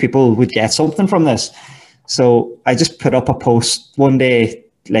people would get something from this." So I just put up a post one day,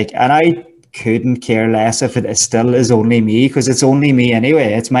 like, and I couldn't care less if it still is only me, because it's only me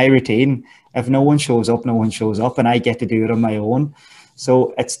anyway. It's my routine. If no one shows up, no one shows up, and I get to do it on my own.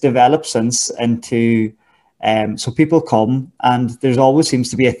 So it's developed since into, so people come, and there's always seems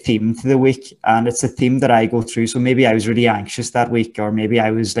to be a theme to the week, and it's a theme that I go through. So maybe I was really anxious that week, or maybe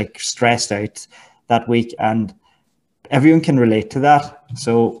I was like stressed out that week, and everyone can relate to that.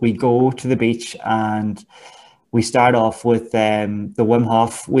 So we go to the beach and we start off with the Wim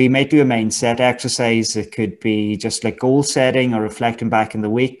Hof. We might do a mindset exercise. It could be just like goal setting or reflecting back in the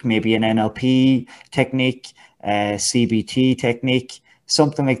week, maybe an NLP technique, CBT technique,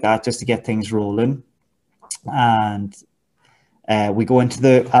 something like that, just to get things rolling. And we go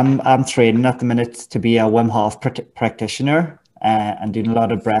into I'm training at the minute to be a Wim Hof practitioner and doing a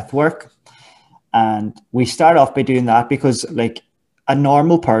lot of breath work. And we start off by doing that because, like, a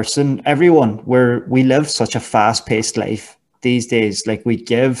normal person, everyone, we live such a fast-paced life these days. Like, we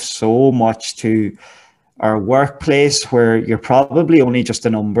give so much to our workplace where you're probably only just a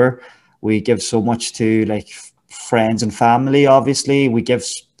number. We give so much to like friends and family, obviously. We give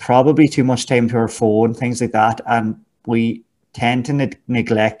probably too much time to our phone, things like that. And we tend to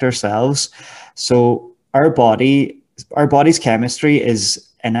neglect ourselves. So our body's chemistry is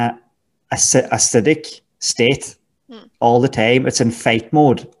in a acidic state all the time. It's in fight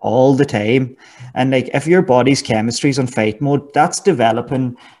mode all the time. And like, if your body's chemistry is on fight mode, that's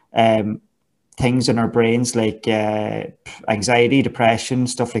developing things in our brains like anxiety, depression,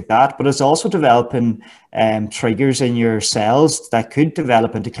 stuff like that. But it's also developing triggers in your cells that could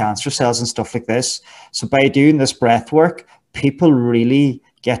develop into cancer cells and stuff like this. So by doing this breath work, people really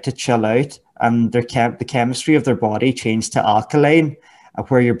get to chill out, and the chemistry of their body changes to alkaline,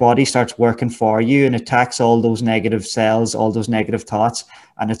 where your body starts working for you and attacks all those negative cells, all those negative thoughts.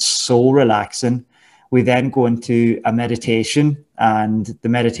 And it's so relaxing. We then go into a meditation, and the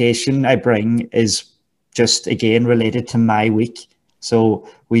meditation I bring is just, again, related to my week. So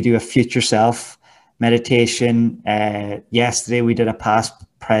we do a future self meditation. Yesterday we did a past,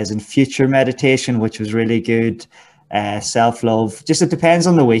 present, future meditation, which was really good. Self-love. Just, it depends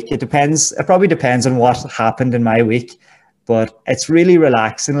on the week. It probably depends on what happened in my week. But it's really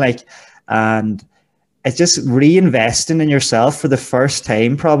relaxing, like, and it's just reinvesting in yourself for the first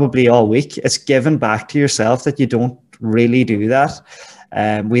time probably all week. It's giving back to yourself that you don't really do that.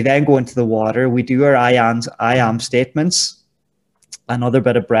 We then go into the water. We do our I am statements, another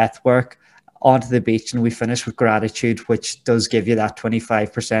bit of breath work, onto the beach, and we finish with gratitude, which does give you that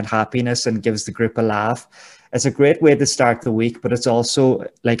 25% happiness and gives the group a laugh. It's a great way to start the week, but it's also,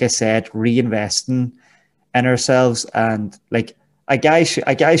 like I said, reinvesting in ourselves. And like, a guy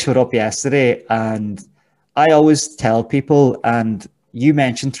showed up yesterday, and I always tell people, and you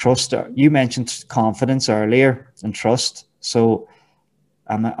mentioned trust, you mentioned confidence earlier, and trust. So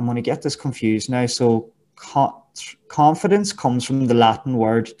I'm going to get this confused now. So confidence comes from the Latin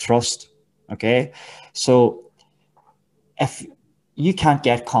word trust. Okay. So if you can't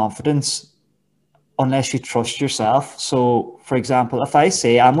get confidence unless you trust yourself. So, for example, if I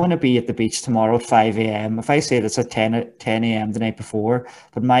say I'm going to be at the beach tomorrow at 5 a.m., if I say that's at 10 a.m. the night before,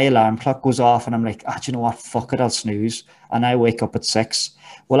 but my alarm clock goes off and I'm like, do you know what? Fuck it, I'll snooze. And I wake up at 6.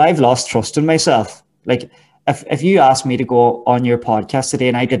 Well, I've lost trust in myself. Like, if you asked me to go on your podcast today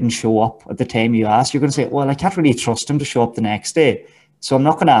and I didn't show up at the time you asked, you're going to say, well, I can't really trust him to show up the next day. So I'm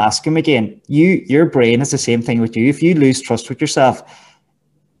not going to ask him again. Your brain is the same thing with you. If you lose trust with yourself,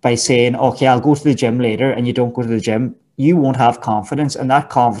 by saying, okay, I'll go to the gym later, and you don't go to the gym, you won't have confidence. And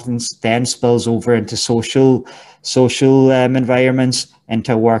that confidence then spills over into social environments,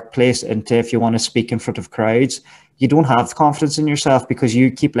 into workplace, into if you want to speak in front of crowds. You don't have confidence in yourself because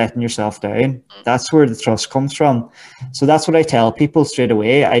you keep letting yourself down. That's where the trust comes from. So that's what I tell people straight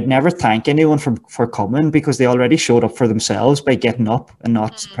away. I'd never thank anyone for coming, because they already showed up for themselves by getting up and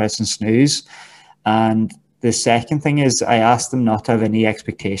not pressing snooze. And the second thing is, I ask them not to have any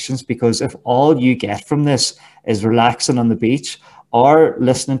expectations, because if all you get from this is relaxing on the beach or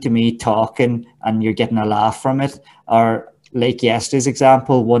listening to me talking and you're getting a laugh from it, or like yesterday's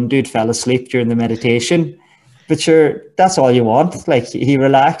example, one dude fell asleep during the meditation, but sure, that's all you want. Like, he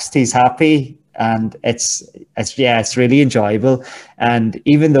relaxed, he's happy, and it's really enjoyable. And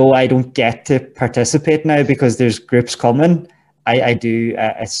even though I don't get to participate now because there's groups coming, I do.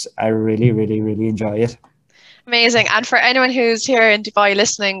 I really, really, really enjoy it. Amazing. And for anyone who's here in Dubai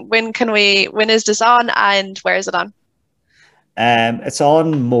listening, when is this on and where is it on? It's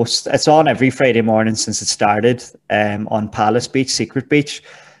on every Friday morning since it started, on Palace Beach, Secret Beach,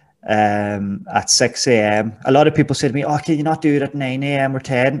 at 6 a.m. A lot of people say to me, "Oh, can you not do it at 9 a.m. or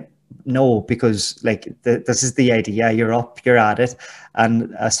 10?" No, because like this is the idea. You're up, you're at it,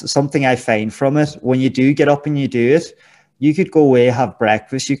 and something I find from it, when you do get up and you do it, you could go away, have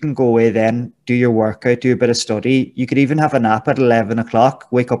breakfast. You can go away, then do your workout, do a bit of study. You could even have a nap at 11 o'clock,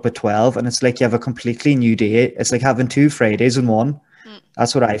 wake up at 12, and it's like you have a completely new day. It's like having 2 Fridays in one.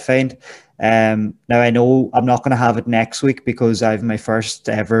 That's what I find. Now I know I'm not going to have it next week because I have my first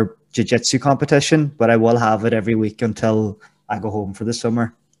ever jiu-jitsu competition, but I will have it every week until I go home for the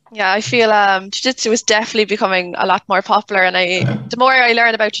summer. Yeah, I feel jiu-jitsu is definitely becoming a lot more popular, and the more I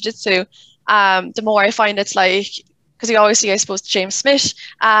learn about jiu-jitsu, the more I find it's like, because you always see, I suppose, James Smith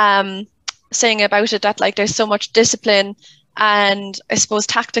saying about it that like there's so much discipline and I suppose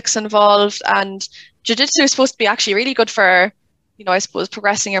tactics involved, and jiu-jitsu is supposed to be actually really good for, I suppose,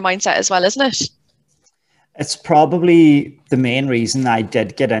 progressing your mindset as well, isn't it? It's probably the main reason I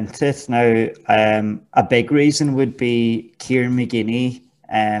did get into it. Now, a big reason would be Kieran McGinney,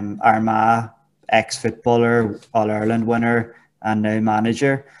 Armagh, ex-footballer, All-Ireland winner, and now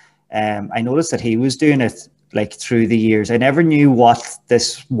manager. I noticed that he was doing it like through the years. I never knew what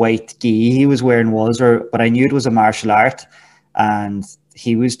this white gi he was wearing was, but I knew it was a martial art, and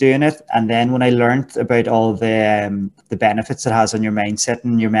he was doing it. And then when I learned about all the benefits it has on your mindset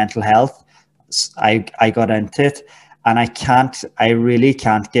and your mental health, I got into it, and I really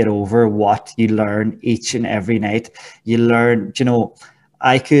can't get over what you learn each and every night. You learn,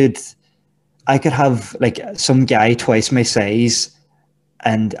 I could have like some guy twice my size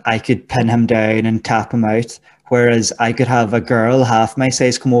and I could pin him down and tap him out. Whereas I could have a girl half my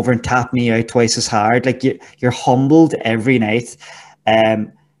size come over and tap me out twice as hard. Like you're humbled every night.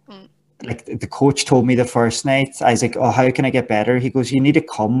 Like the coach told me the first night, I was like, "Oh, how can I get better?" He goes, you need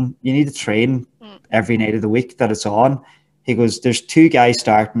to train every night of the week that it's on. He goes, "There's 2 guys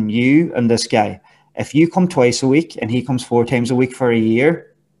starting, you and this guy. If you come twice a week and he comes 4 times a week for a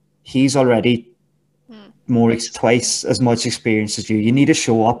year, he's already twice as much experience as you. You need to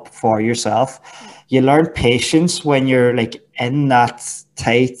show up for yourself." You learn patience when you're like in that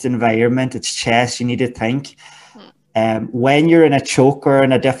tight environment. It's chess. You need to think. When you're in a choke or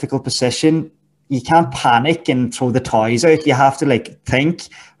in a difficult position, you can't panic and throw the toys out. You have to like think,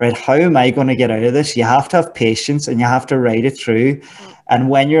 right, how am I going to get out of this? You have to have patience and you have to ride it through. And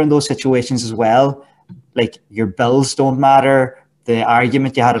when you're in those situations as well, like your bills don't matter. The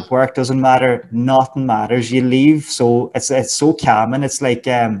argument you had at work doesn't matter. Nothing matters. You leave. So it's so calming. It's like,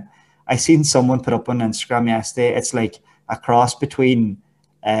 I seen someone put up on Instagram yesterday. It's like a cross between,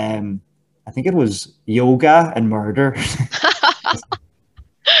 I think it was yoga and murder.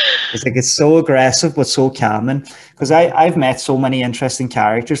 It's like, it's so aggressive, but so calming. Because I've met so many interesting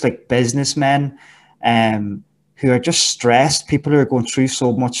characters, like businessmen, who are just stressed. People who are going through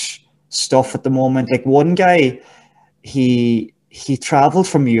so much stuff at the moment. Like one guy, he traveled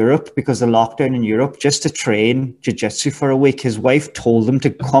from Europe because of lockdown in Europe just to train jiu-jitsu for a week. His wife told him to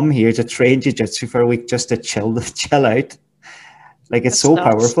come here to train jiu-jitsu for a week just to chill out. Like, it's so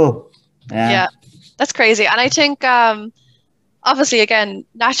powerful. Yeah, that's crazy. And I think, obviously, again,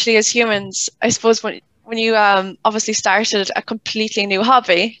 naturally as humans, I suppose when you obviously started a completely new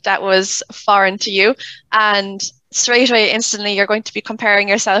hobby that was foreign to you, and straight away, instantly, you're going to be comparing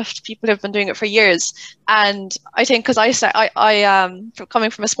yourself to people who've been doing it for years. And I think because I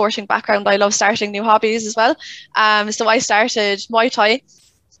coming from a sporting background, I love starting new hobbies as well. So I started Muay Thai,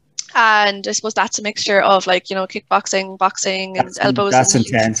 and I suppose that's a mixture of like, kickboxing, boxing, and elbows. That's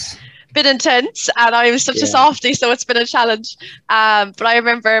intense. Bit intense, and I was such a softie, so it's been a challenge. But I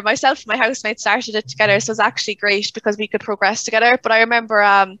remember myself and my housemate started it together, so it's actually great because we could progress together. But I remember,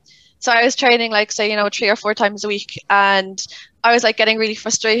 so I was training like, say, 3 or 4 times a week, and I was like getting really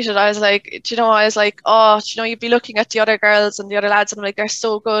frustrated. I was like, oh, you'd be looking at the other girls and the other lads, and I'm like, they're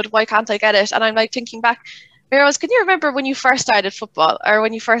so good. Why can't I get it? And I'm like thinking back, Miros, can you remember when you first started football or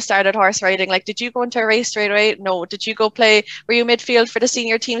when you first started horse riding? Like, did you go into a race straight away? No. Did you go play? Were you midfield for the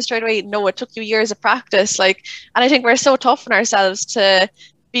senior team straight away? No. It took you years of practice. Like, and I think we're so tough on ourselves to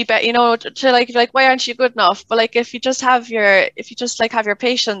be better, to like, why aren't you good enough? But like, if you just have your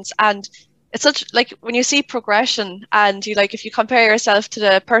patience, and it's such like when you see progression, and if you compare yourself to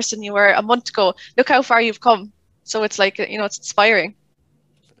the person you were a month ago, look how far you've come. So it's like, it's inspiring.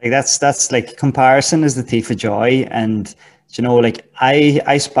 Like that's like comparison is the thief of joy. And you know, like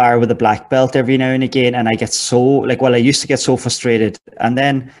I spar with a black belt every now and again, and I get so like, well, I used to get so frustrated. And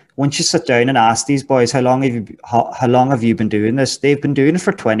then once you sit down and ask these boys, how long have you been doing this? They've been doing it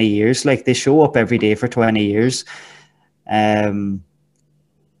for 20 years. Like they show up every day for 20 years. I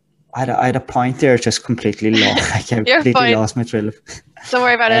had a point there, just completely lost. I completely lost my trail of. Don't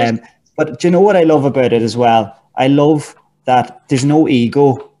worry about it. But do you know what I love about it as well? I love that there's no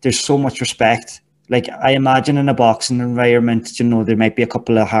ego. There's so much respect. Like I imagine in a boxing environment, you know, there might be a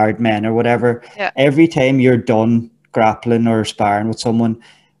couple of hard men or whatever. Yeah. Every time you're done grappling or sparring with someone,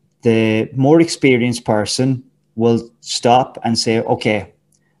 the more experienced person will stop and say, okay,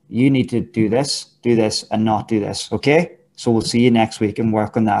 you need to do this, and not do this. Okay. So we'll see you next week and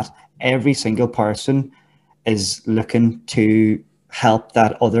work on that. Every single person is looking to help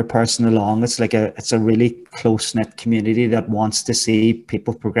that other person along. It's a really close-knit community that wants to see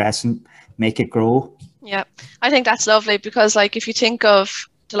people progress and make it grow. Yeah, I think that's lovely, because like if you think of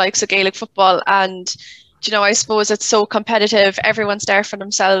the likes of Gaelic football, and you know, I suppose it's so competitive, everyone's there for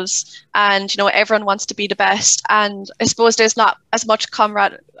themselves, and you know, everyone wants to be the best, and I suppose there's not as much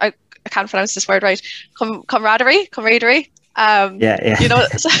I can't pronounce this word right, camaraderie. Yeah. You know,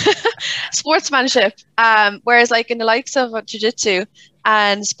 sportsmanship. Whereas like in the likes of jiu-jitsu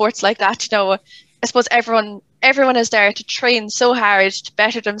and sports like that, you know, I suppose everyone is there to train so hard to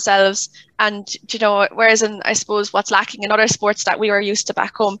better themselves. And you know, whereas in, I suppose, what's lacking in other sports that we were used to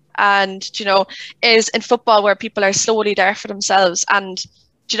back home, and you know, is in football, where people are slowly there for themselves, and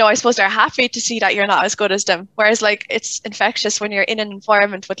you know, I suppose they're happy to see that you're not as good as them. Whereas like it's infectious when you're in an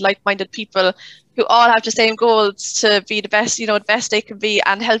environment with like-minded people who all have the same goals to be the best, you know, the best they can be,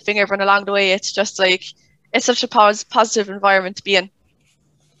 and helping everyone along the way. It's just like, it's such a positive environment to be in.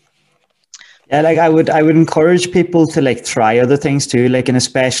 Yeah, like I would encourage people to like try other things too, like, and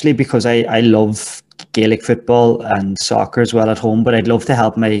especially because I love Gaelic football and soccer as well at home, but I'd love to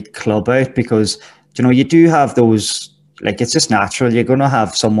help my club out, because you know, you do have those, like, it's just natural. You're going to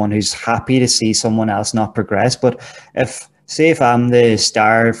have someone who's happy to see someone else not progress. But if I'm the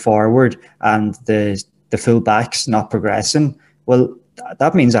star forward and the full back's not progressing, well,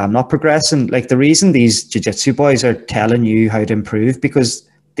 that means I'm not progressing. Like the reason these jiu-jitsu boys are telling you how to improve, because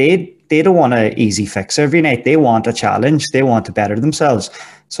they don't want an easy fix every night. They want a challenge. They want to better themselves.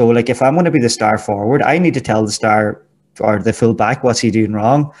 So like if I'm going to be the star forward, I need to tell the star or the full back what's he doing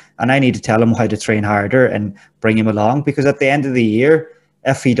wrong, and I need to tell him how to train harder and bring him along, because at the end of the year,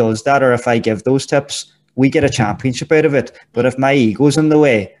 if he does that, or if I give those tips, we get a championship out of it. But if my ego's in the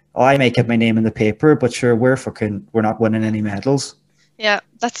way, I may get my name in the paper, but sure, we're not winning any medals. Yeah,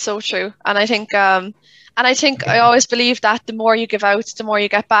 that's so true. And I think I always believe that the more you give out, the more you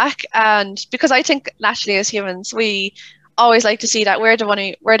get back. And because I think naturally as humans, we always like to see that we're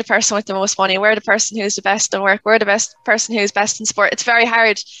the person with the most money, we're the person who's the best in work, we're the best person who's best in sport. It's very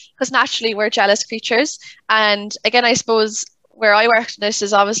hard, because naturally we're jealous creatures. And again, I suppose where I worked in this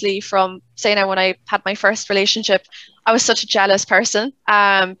is obviously from, say now, when I had my first relationship, I was such a jealous person,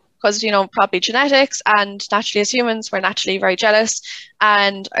 because, you know, probably genetics, and naturally as humans, we're naturally very jealous.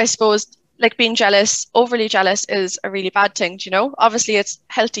 And I suppose like being jealous, overly jealous, is a really bad thing, you know. Obviously it's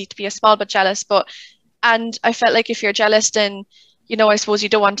healthy to be a small bit jealous, and I felt like if you're jealous, then, you know, I suppose you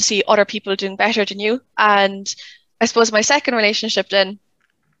don't want to see other people doing better than you. And I suppose my second relationship, then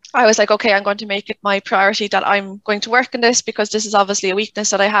I was like, okay, I'm going to make it my priority that I'm going to work on this, because this is obviously a weakness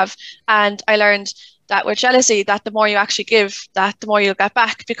that I have. And I learned that with jealousy, that the more you actually give, that the more you'll get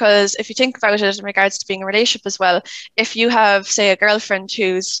back. Because if you think about it in regards to being in a relationship as well, if you have, say, a girlfriend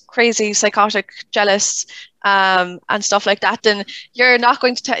who's crazy, psychotic, jealous, and stuff like that, then you're not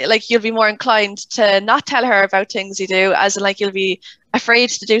going to you'll be more inclined to not tell her about things you do, as in like you'll be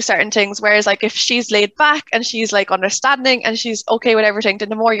afraid to do certain things. Whereas like if she's laid back and she's like understanding and she's okay with everything, then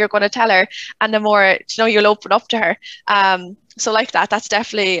the more you're going to tell her, and the more, you know, you'll open up to her. So like that's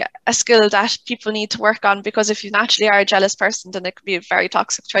definitely a skill that people need to work on, because if you naturally are a jealous person, then it could be a very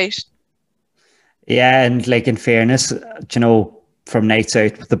toxic trait. Yeah, and like in fairness, you know, from nights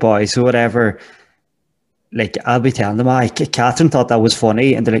out with the boys or whatever, like I'll be telling them, Catherine thought that was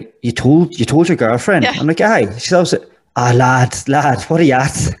funny, and they're like, you told your girlfriend? Yeah. I'm like, aye. She was, lad, what are you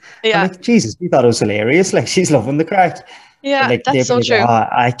at? Yeah. I'm like, Jesus, you thought it was hilarious. Like, she's loving the crack. Yeah, like, that's so true.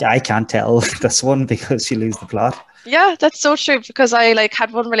 I can't tell this one because she loses the plot. Yeah, that's so true, because I like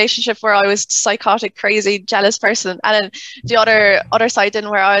had one relationship where I was psychotic, crazy, jealous person, and then the other side didn't,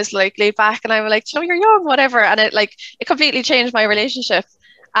 where I was like laid back, and I was like, you're young, whatever, and it completely changed my relationship.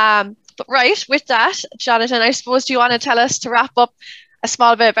 But right, with that, Jonathan, I suppose, do you want to tell us, to wrap up, a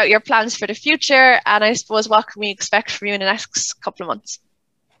small bit about your plans for the future, and I suppose what can we expect from you in the next couple of months?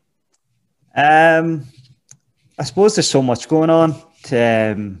 I suppose there's so much going on.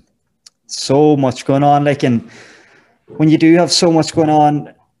 So much going on. Like, and when you do have so much going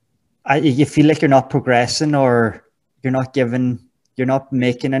on, you feel like you're not progressing, or you're not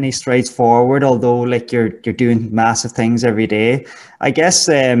making any strides forward. Although, like, you're doing massive things every day. I guess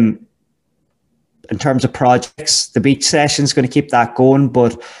in terms of projects, the beach session is going to keep that going,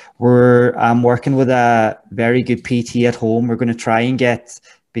 but I'm working with a very good PT at home. We're going to try and get,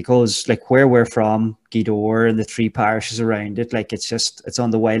 because like where we're from, Gweedore and the 3 parishes around it, like it's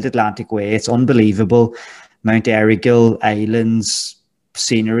on the Wild Atlantic Way. It's unbelievable. Mount Errigal, islands,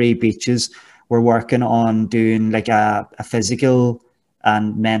 scenery, beaches. We're working on doing like a physical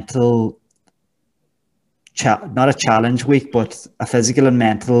and mental, not a challenge week, but a physical and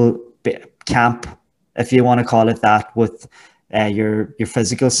mental camp, if you want to call it that, with your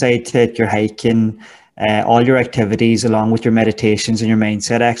physical side to it, your hiking, all your activities, along with your meditations and your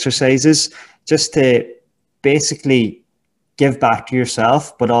mindset exercises, just to basically give back to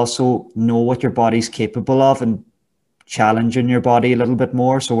yourself, but also know what your body's capable of and challenging your body a little bit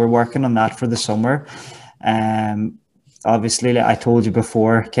more. So we're working on that for the summer. Obviously, like I told you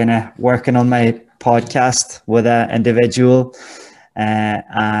before, kind of working on my podcast with an individual,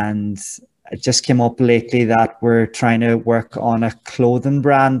 and it just came up lately that we're trying to work on a clothing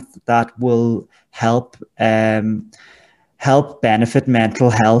brand that will help benefit mental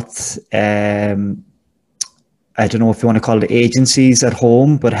health. I don't know if you want to call it agencies at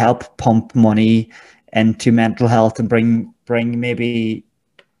home, but help pump money into mental health and bring maybe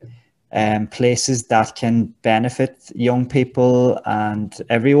places that can benefit young people and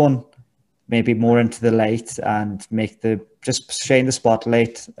everyone maybe more into the light, and just shine the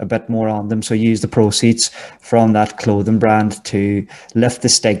spotlight a bit more on them. So use the proceeds from that clothing brand to lift the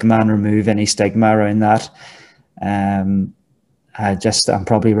stigma and remove any stigma around that. I'm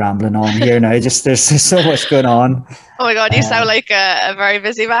probably rambling on here now. Just there's so much going on. Oh my God, you sound like a very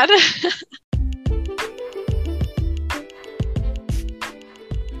busy man.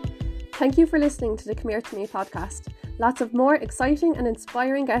 Thank you for listening to the Come Here To Me podcast. Lots of more exciting and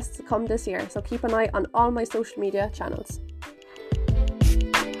inspiring guests to come this year, so keep an eye on all my social media channels.